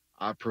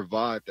 I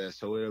provide that.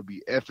 So it'll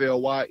be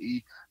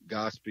FLYE,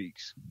 God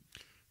Speaks.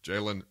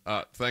 Jaylen,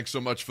 thanks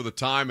so much for the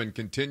time and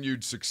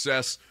continued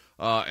success,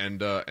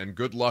 and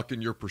good luck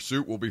in your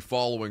pursuit. We'll be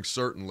following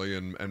certainly,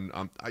 and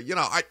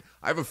I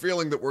have a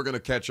feeling that we're going to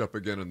catch up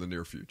again in the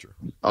near future.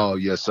 Oh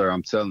yes, sir.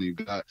 I'm telling you,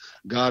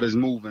 God is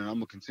moving. I'm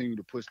gonna continue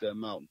to push that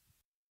mountain.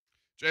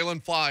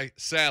 Jaylen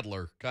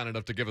Flye-Sadler, kind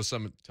enough to give us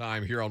some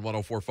time here on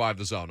 104.5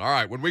 The Zone. All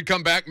right, when we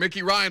come back,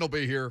 Mickey Ryan will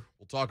be here.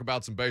 We'll talk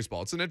about some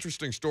baseball. It's an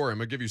interesting story. I'm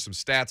going to give you some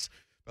stats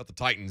about the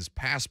Titans'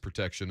 pass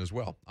protection as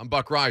well. I'm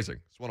Buck Reising.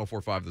 It's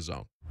 104.5 The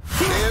Zone.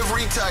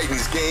 Every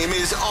Titans game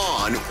is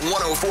on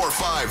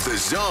 104.5 The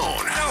Zone.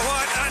 You know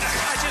what?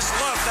 I just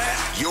love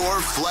that.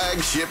 Your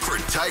flagship for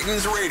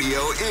Titans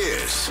radio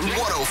is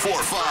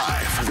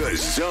 104.5 The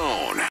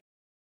Zone.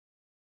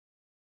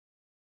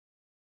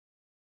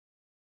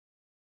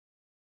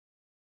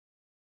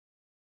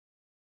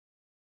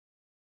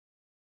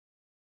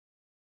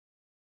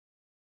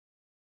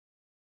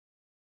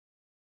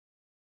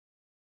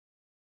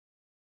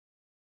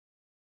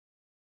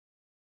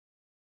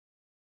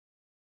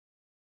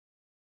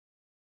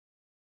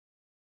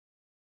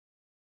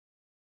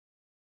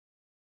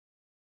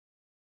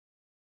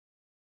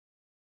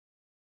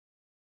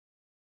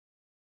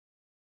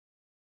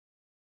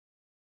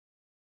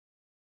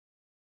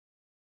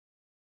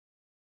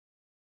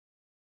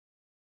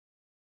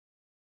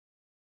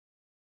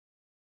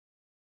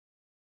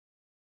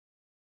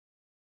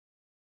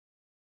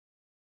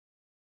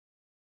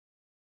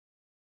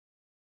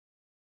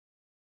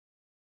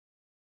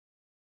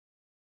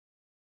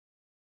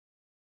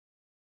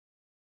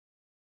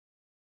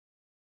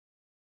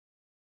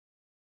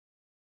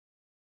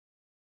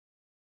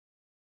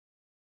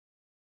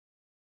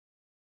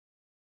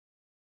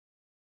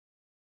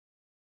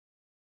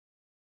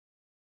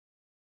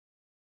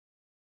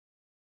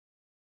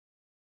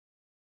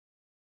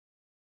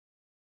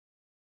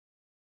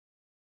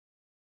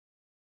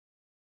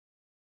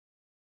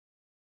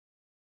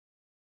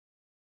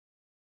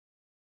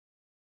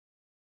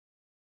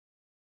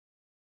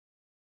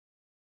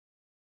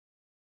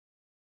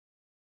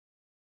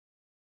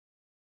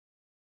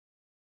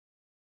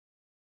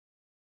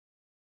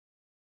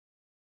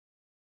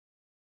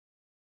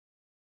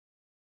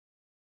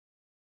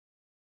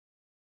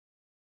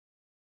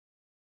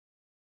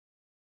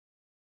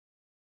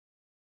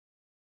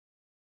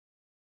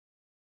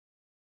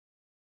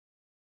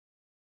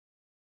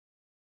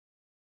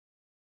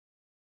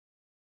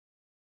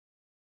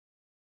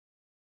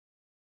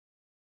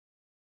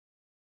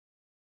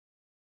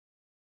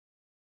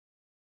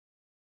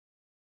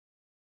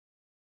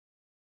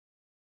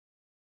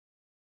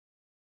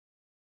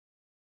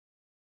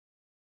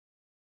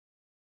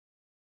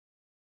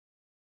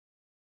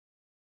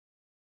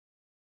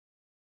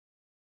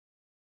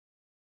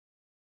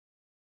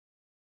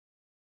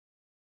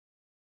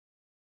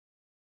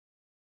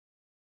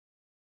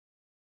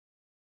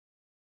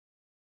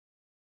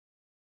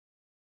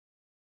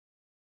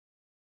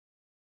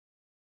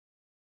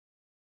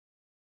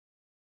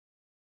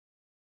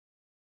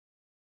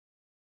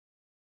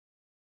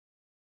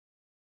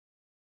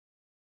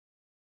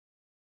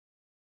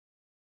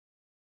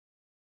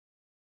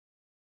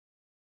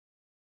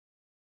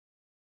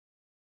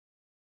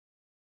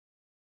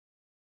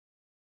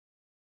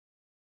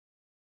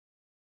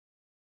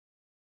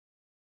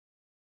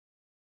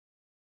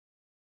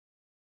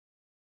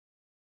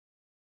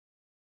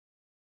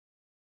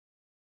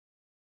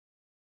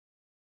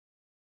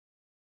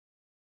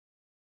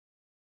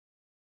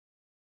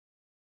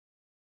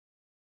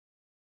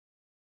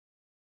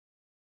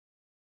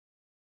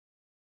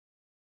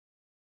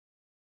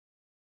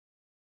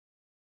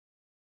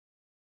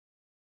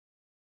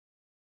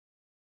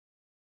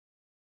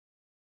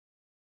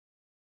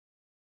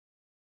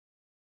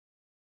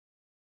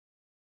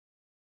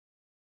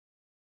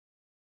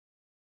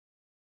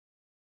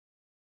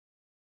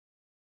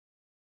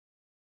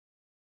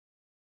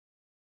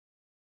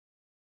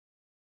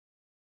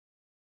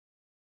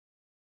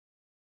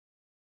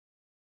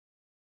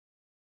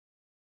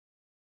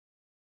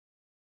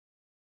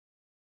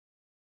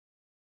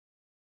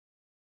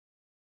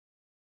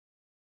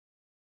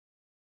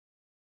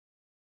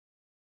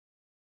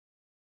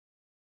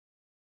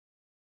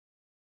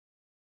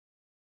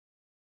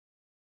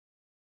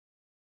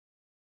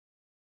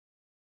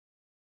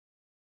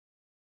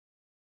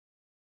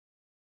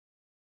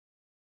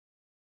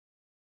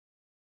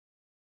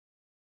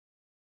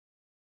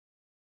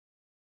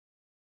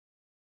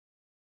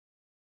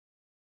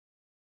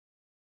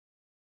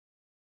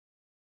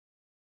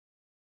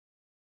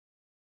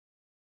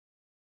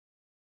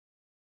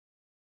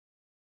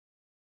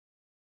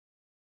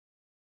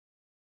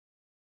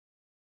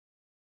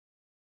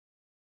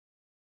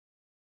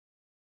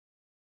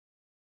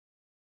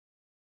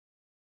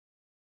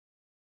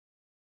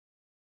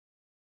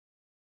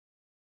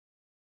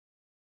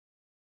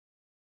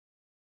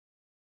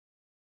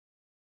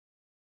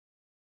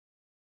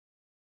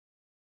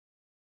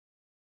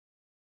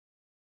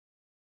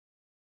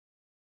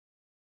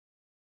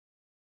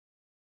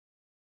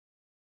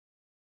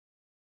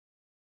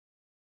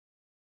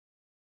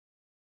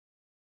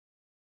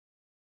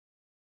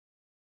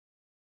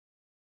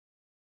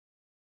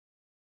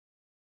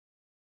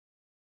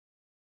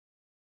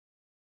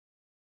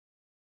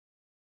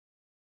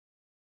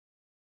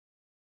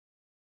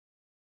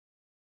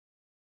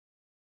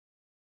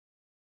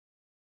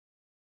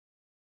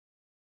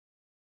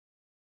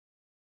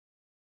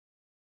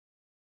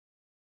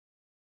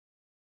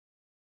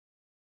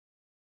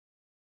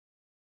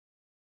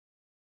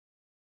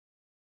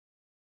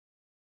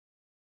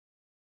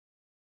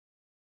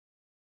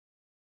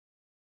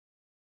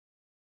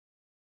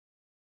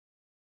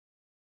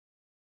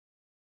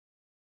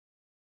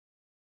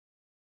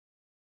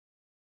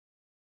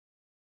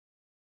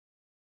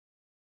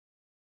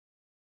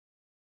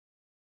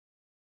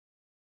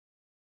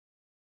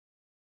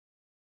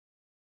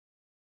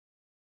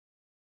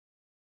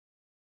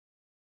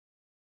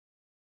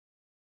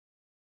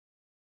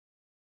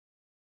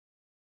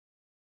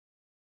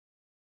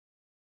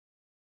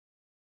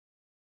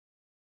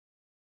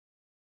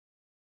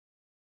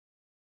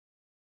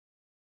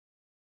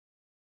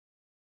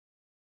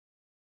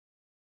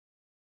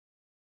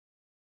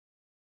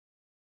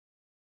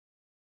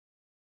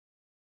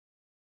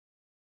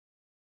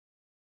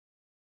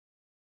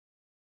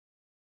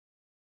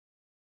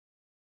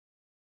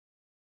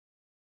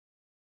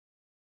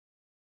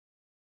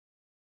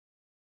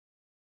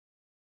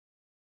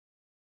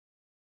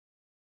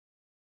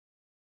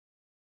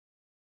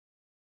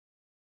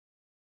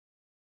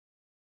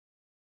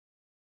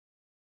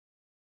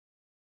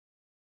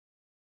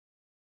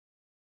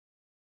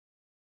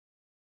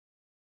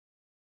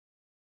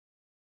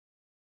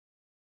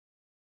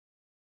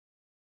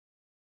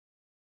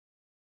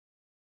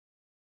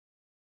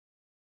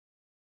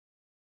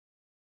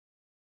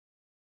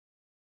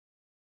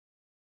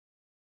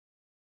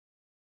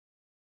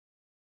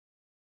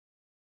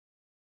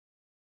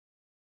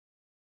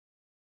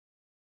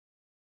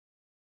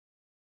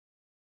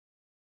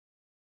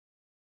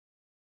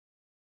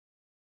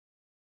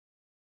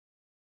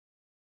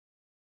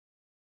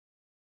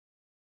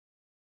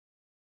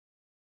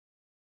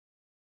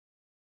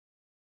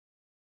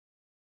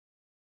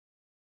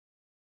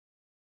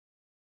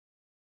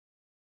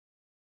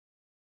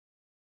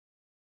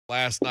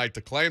 last night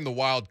to claim the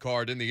wild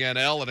card in the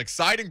NL. An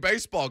exciting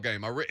baseball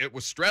game. It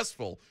was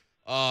stressful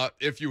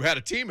if you had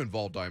a team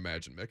involved, I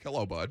imagine. Mick,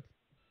 hello, bud.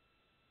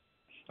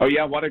 Oh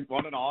yeah, what an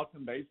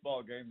awesome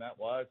baseball game that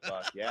was.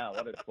 Buck. Yeah,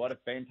 what a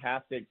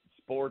fantastic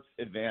sports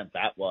event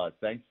that was.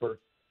 Thanks for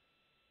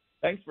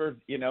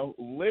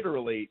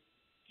literally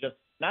just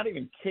not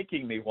even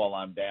kicking me while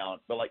I'm down,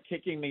 but like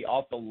kicking me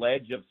off the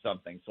ledge of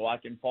something so I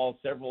can fall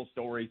several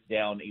stories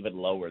down even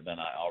lower than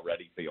I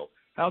already feel.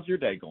 How's your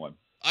day going?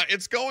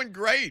 It's going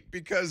great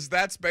because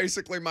that's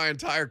basically my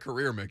entire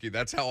career, Mickey.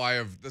 That's how I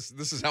have this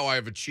is how I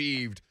have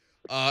achieved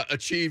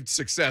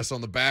success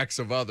on the backs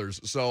of others.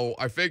 So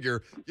I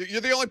figure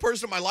you're the only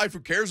person in my life who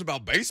cares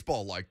about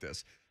baseball like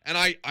this. And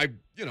I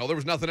there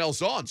was nothing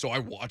else on, so I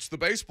watched the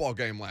baseball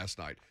game last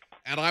night.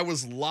 And I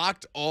was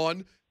locked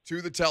on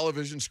to the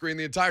television screen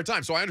the entire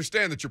time. So I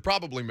understand that you're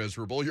probably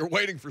miserable. You're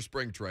waiting for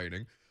spring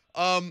training.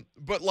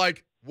 But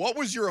like, what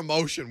was your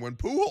emotion when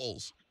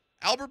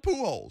Albert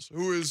Pujols,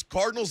 who is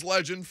Cardinals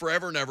legend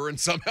forever and ever and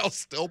somehow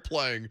still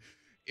playing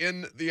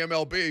in the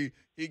MLB,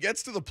 he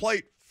gets to the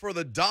plate for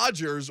the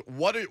Dodgers?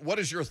 What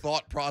is your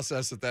thought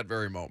process at that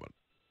very moment?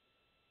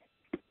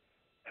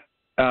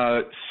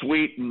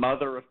 Sweet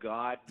mother of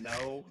God,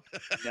 no,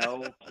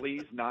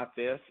 please not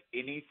this,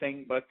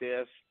 anything but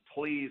this.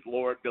 Please,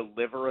 Lord,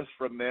 deliver us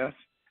from this.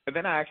 And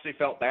then I actually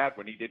felt bad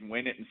when he didn't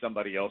win it and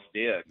somebody else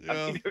did. Yeah.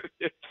 I mean,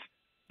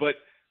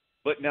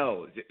 but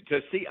no, to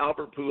see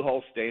Albert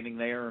Pujols standing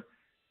there,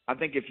 I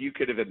think if you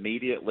could have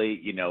immediately,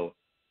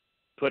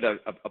 put a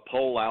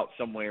poll out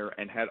somewhere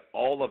and had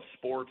all of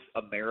Sports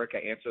America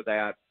answer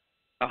that,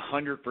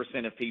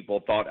 100% of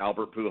people thought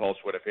Albert Pujols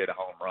would have hit a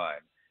home run.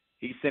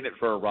 He sent it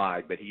for a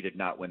ride, but he did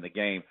not win the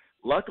game.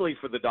 Luckily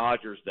for the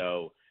Dodgers,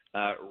 though,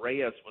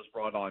 Reyes was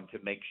brought on to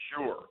make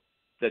sure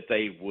that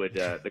they would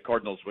the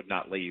Cardinals would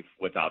not leave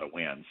without a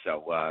win.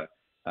 So,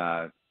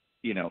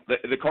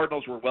 the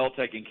Cardinals were well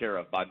taken care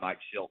of by Mike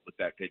Schilt with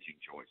that pitching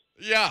choice.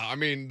 Yeah, I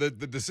mean, the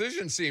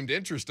decision seemed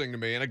interesting to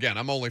me. And again,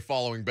 I'm only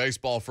following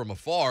baseball from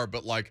afar,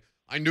 but like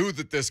I knew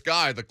that this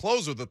guy, the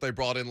closer that they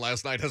brought in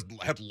last night,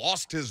 had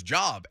lost his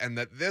job, and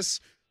that this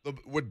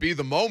would be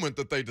the moment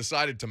that they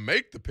decided to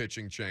make the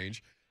pitching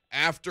change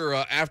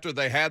after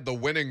they had the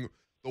winning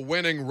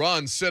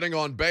run sitting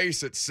on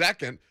base at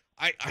second.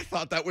 I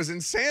thought that was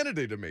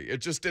insanity to me.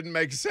 It just didn't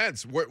make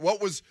sense. What were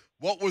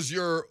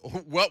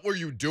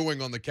you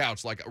doing on the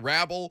couch? Like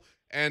Rabble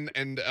and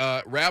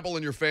Rabble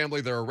and your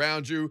family, they're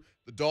around you.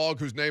 The dog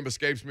whose name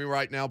escapes me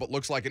right now but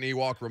looks like an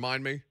Ewok,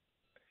 remind me.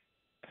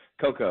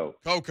 Coco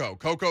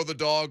the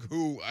dog,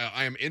 who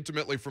I am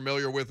intimately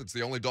familiar with. It's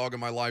the only dog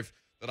in my life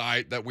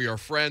that we are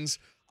friends.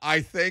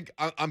 I think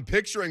I'm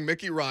picturing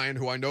Mickey Ryan,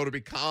 who I know to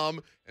be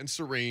calm and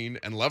serene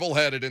and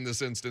level-headed in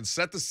this instance,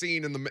 set the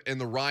scene in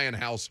the Ryan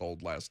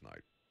household last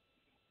night.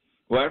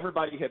 Well,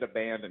 everybody had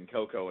abandoned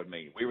Coco and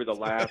me. We were the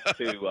last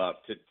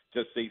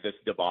to see this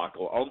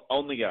debacle.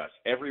 Only us.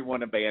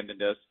 Everyone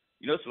abandoned us.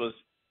 This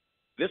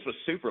was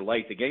super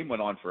late. The game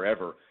went on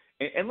forever.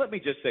 And let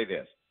me just say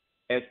this: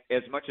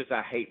 as much as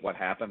I hate what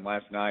happened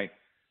last night,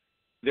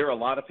 there are a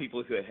lot of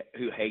people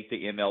who hate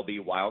the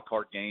MLB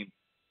wildcard game.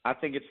 I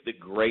think it's the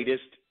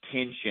greatest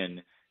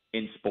tension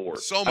in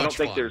sports. So much I don't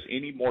think fun. there's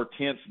any more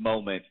tense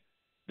moment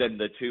than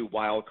the two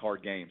wild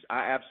card games.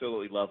 I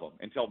absolutely love them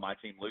until my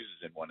team loses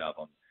in one of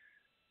them.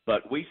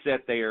 But we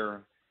sat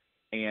there,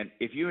 and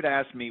if you had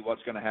asked me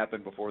what's going to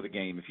happen before the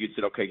game, if you'd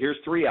said, okay, here's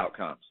three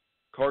outcomes: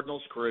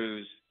 Cardinals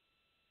cruise,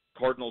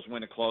 Cardinals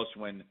win a close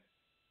one,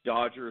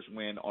 Dodgers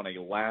win on a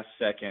last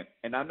second,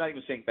 and I'm not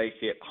even saying base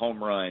hit,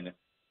 home run,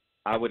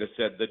 I would have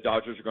said the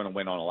Dodgers are going to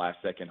win on a last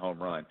second home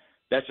run.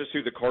 That's just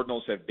who the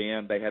Cardinals have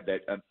been. They had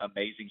that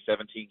amazing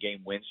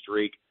 17-game win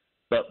streak.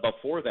 But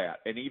before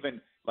that, and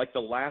even like the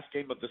last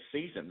game of the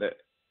season,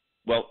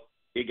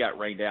 it got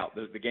rained out.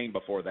 The game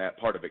before that,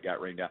 part of it got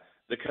rained out.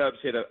 The Cubs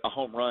hit a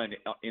home run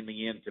in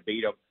the end to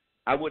beat them.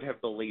 I would have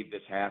believed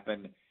this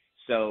happened.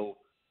 So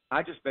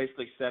I just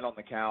basically sat on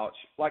the couch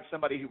like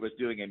somebody who was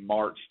doing a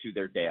march to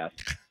their death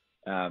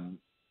and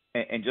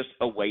just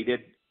awaited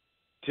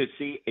to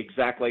see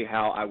exactly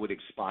how I would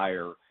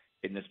expire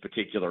in this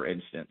particular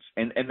instance.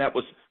 And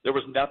there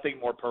was nothing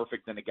more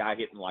perfect than a guy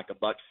hitting like a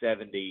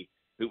 $170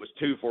 who was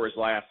 2 for his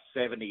last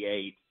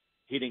 78,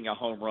 hitting a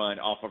home run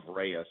off of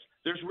Reyes.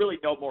 There's really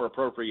no more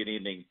appropriate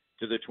ending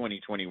to the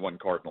 2021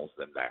 Cardinals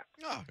than that.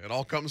 Oh, it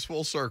all comes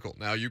full circle.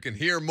 Now you can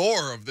hear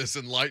more of this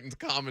enlightened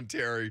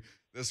commentary,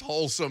 this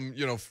wholesome,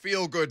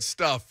 feel-good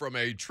stuff from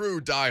a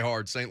true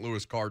diehard St.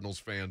 Louis Cardinals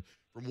fan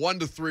from 1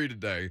 to 3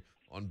 today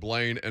on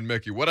Blaine and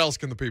Mickey. What else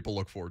can the people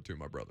look forward to,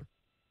 my brother?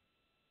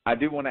 I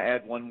do want to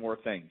add one more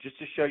thing, just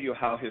to show you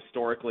how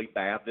historically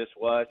bad this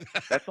was.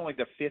 That's only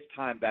the 5th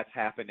time that's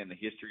happened in the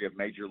history of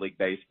Major League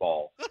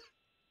Baseball.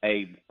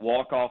 A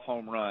walk-off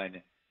home run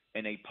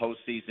in a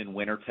postseason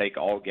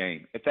winner-take-all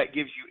game. If that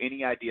gives you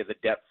any idea of the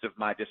depths of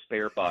my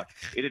despair, Buck,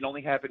 it had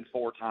only happened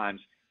 4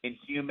 times in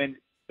human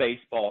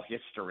baseball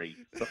history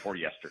before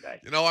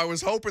yesterday. I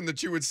was hoping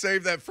that you would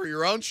save that for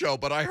your own show,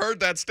 but I heard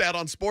that stat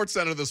on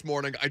SportsCenter this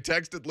morning. I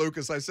texted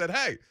Lucas. I said,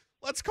 hey,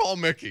 let's call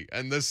Mickey.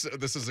 And this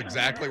is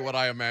exactly what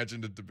I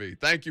imagined it to be.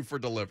 Thank you for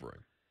delivering.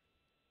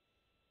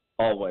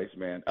 Always,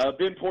 man.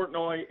 Ben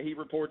Portnoy, he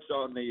reports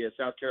on the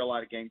South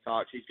Carolina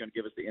Gamecocks. He's going to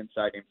give us the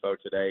inside info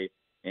today.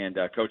 And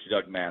Coach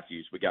Doug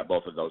Matthews, we got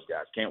both of those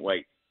guys. Can't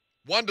wait.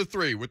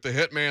 1-3 with the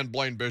hitman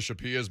Blaine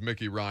Bishop. He is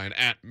Mickey Ryan.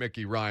 At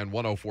Mickey Ryan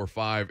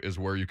 1045 is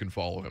where you can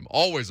follow him.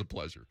 Always a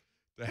pleasure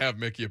to have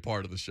Mickey a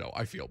part of the show.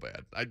 I feel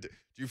bad. Do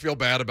you feel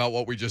bad about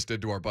what we just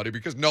did to our buddy?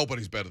 Because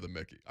nobody's better than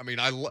Mickey. I mean,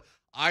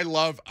 I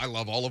love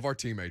all of our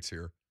teammates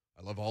here.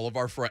 I love all of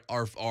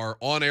our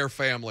on-air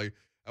family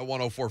at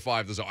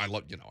 1045 The Zone.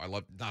 I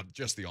love not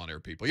just the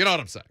on-air people. You know what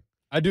I'm saying?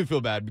 I do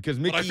feel bad because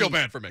Mickey, but I feel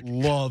bad for Mickey.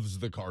 Loves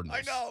the Cardinals.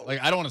 I know. Like,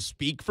 I don't want to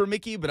speak for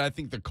Mickey, but I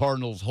think the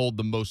Cardinals hold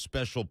the most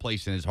special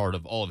place in his heart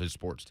of all of his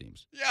sports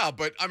teams. Yeah,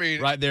 but I mean,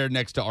 right there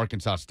next to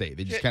Arkansas State.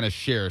 They just kind of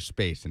share a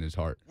space in his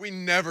heart. We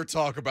never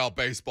talk about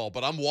baseball,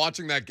 but I'm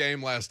watching that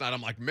game last night.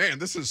 I'm like, man,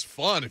 this is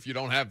fun if you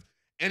don't have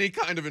any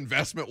kind of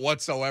investment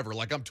whatsoever.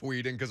 Like, I'm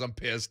tweeting because I'm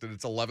pissed and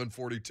it's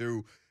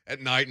 11:42 at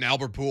night and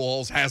Albert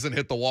Pujols hasn't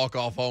hit the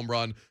walk-off home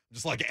run. I'm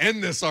just like,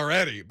 end this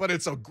already. But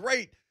it's a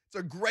great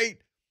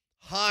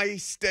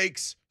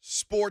high-stakes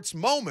sports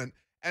moment.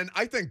 And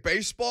I think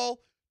baseball,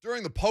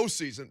 during the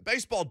postseason,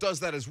 baseball does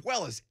that as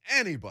well as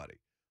anybody.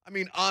 I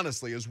mean,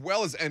 honestly, as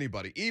well as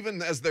anybody,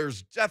 even as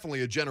there's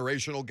definitely a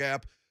generational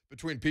gap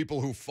between people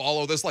who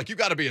follow this. Like, you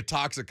got to be a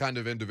toxic kind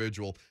of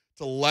individual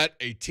to let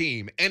a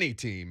team, any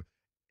team,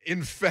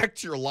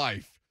 infect your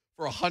life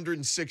for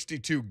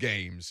 162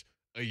 games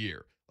a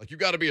year. Like, you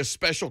got to be a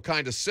special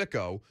kind of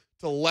sicko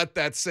to let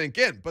that sink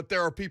in. But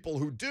there are people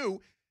who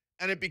do,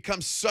 and it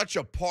becomes such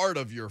a part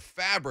of your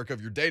fabric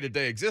of your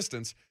day-to-day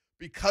existence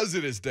because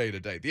it is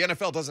day-to-day. The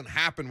NFL doesn't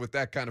happen with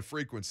that kind of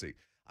frequency.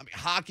 I mean,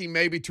 hockey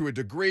maybe to a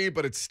degree,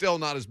 but it's still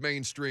not as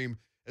mainstream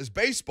as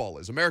baseball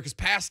is. America's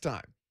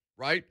pastime,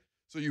 right?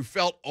 So you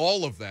felt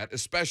all of that,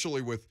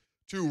 especially with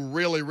two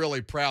really,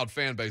 really proud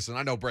fan bases. And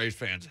I know Braves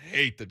fans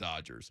hate the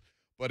Dodgers,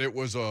 but it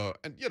was I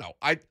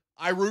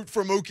root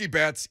for Mookie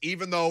Betts,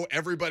 even though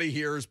everybody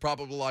here is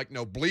probably like,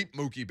 no, bleep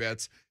Mookie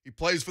Betts. He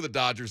plays for the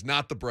Dodgers,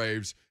 not the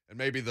Braves. And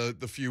maybe the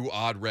few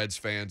odd Reds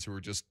fans who are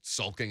just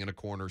sulking in a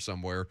corner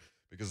somewhere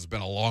because it's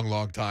been a long,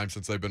 long time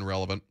since they've been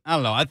relevant. I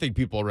don't know. I think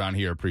people around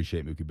here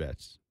appreciate Mookie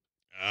Betts.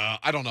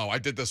 I don't know. I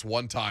did this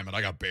one time and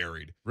I got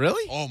buried.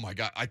 Really? Oh my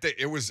God! I think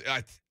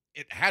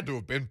it had to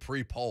have been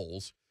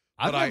pre-polls.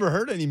 I've never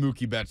heard any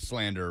Mookie Betts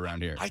slander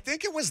around here. I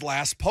think it was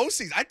last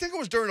postseason. I think it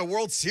was during the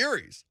World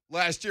Series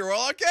last year. We're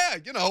like, yeah,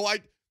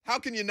 how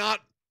can you not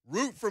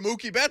root for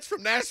Mookie Betts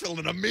from Nashville?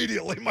 And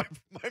immediately my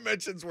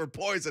mentions were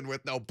poisoned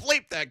with, no,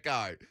 bleep that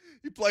guy.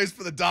 He plays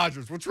for the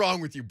Dodgers. What's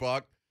wrong with you,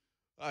 Buck?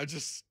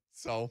 This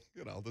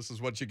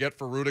is what you get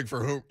for rooting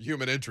for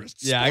human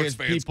interests. Yeah, Sports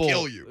fans people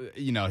kill you.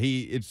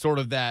 It's sort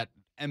of that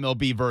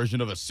MLB version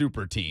of a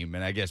super team,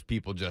 and I guess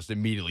people just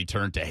immediately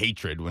turn to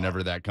hatred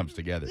whenever that comes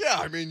together. Yeah,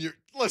 I mean,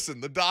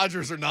 listen, the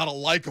Dodgers are not a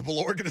likable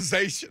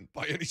organization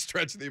by any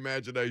stretch of the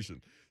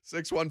imagination.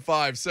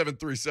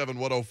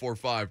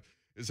 615-737-1045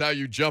 is how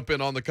you jump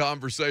in on the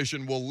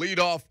conversation. We'll lead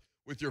off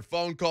with your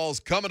phone calls.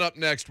 Coming up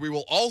next, we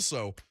will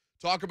also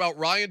talk about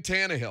Ryan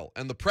Tannehill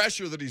and the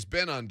pressure that he's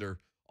been under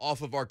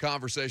off of our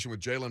conversation with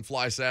Jaylen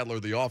Flye-Sadler,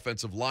 the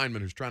offensive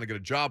lineman who's trying to get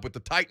a job with the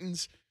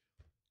Titans.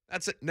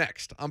 That's it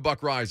next. I'm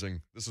Buck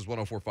Reising. This is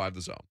 1045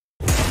 The Zone.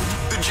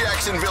 The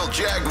Jacksonville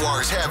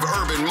Jaguars have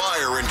Urban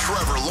Meyer and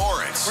Trevor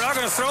Lawrence. We're not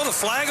going to throw the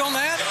flag on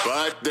that?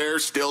 But they're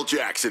still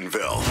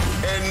Jacksonville.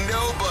 And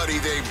nobody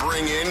they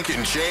bring in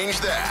can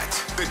change that.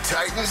 The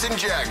Titans and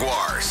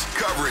Jaguars.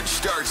 Coverage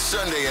starts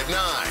Sunday at 9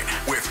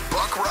 with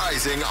Buck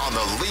Reising on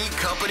the Lee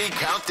Company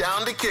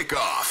Countdown to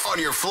Kickoff on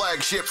your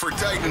flagship for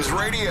Titans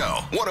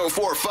Radio,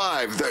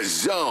 1045 The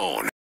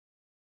Zone.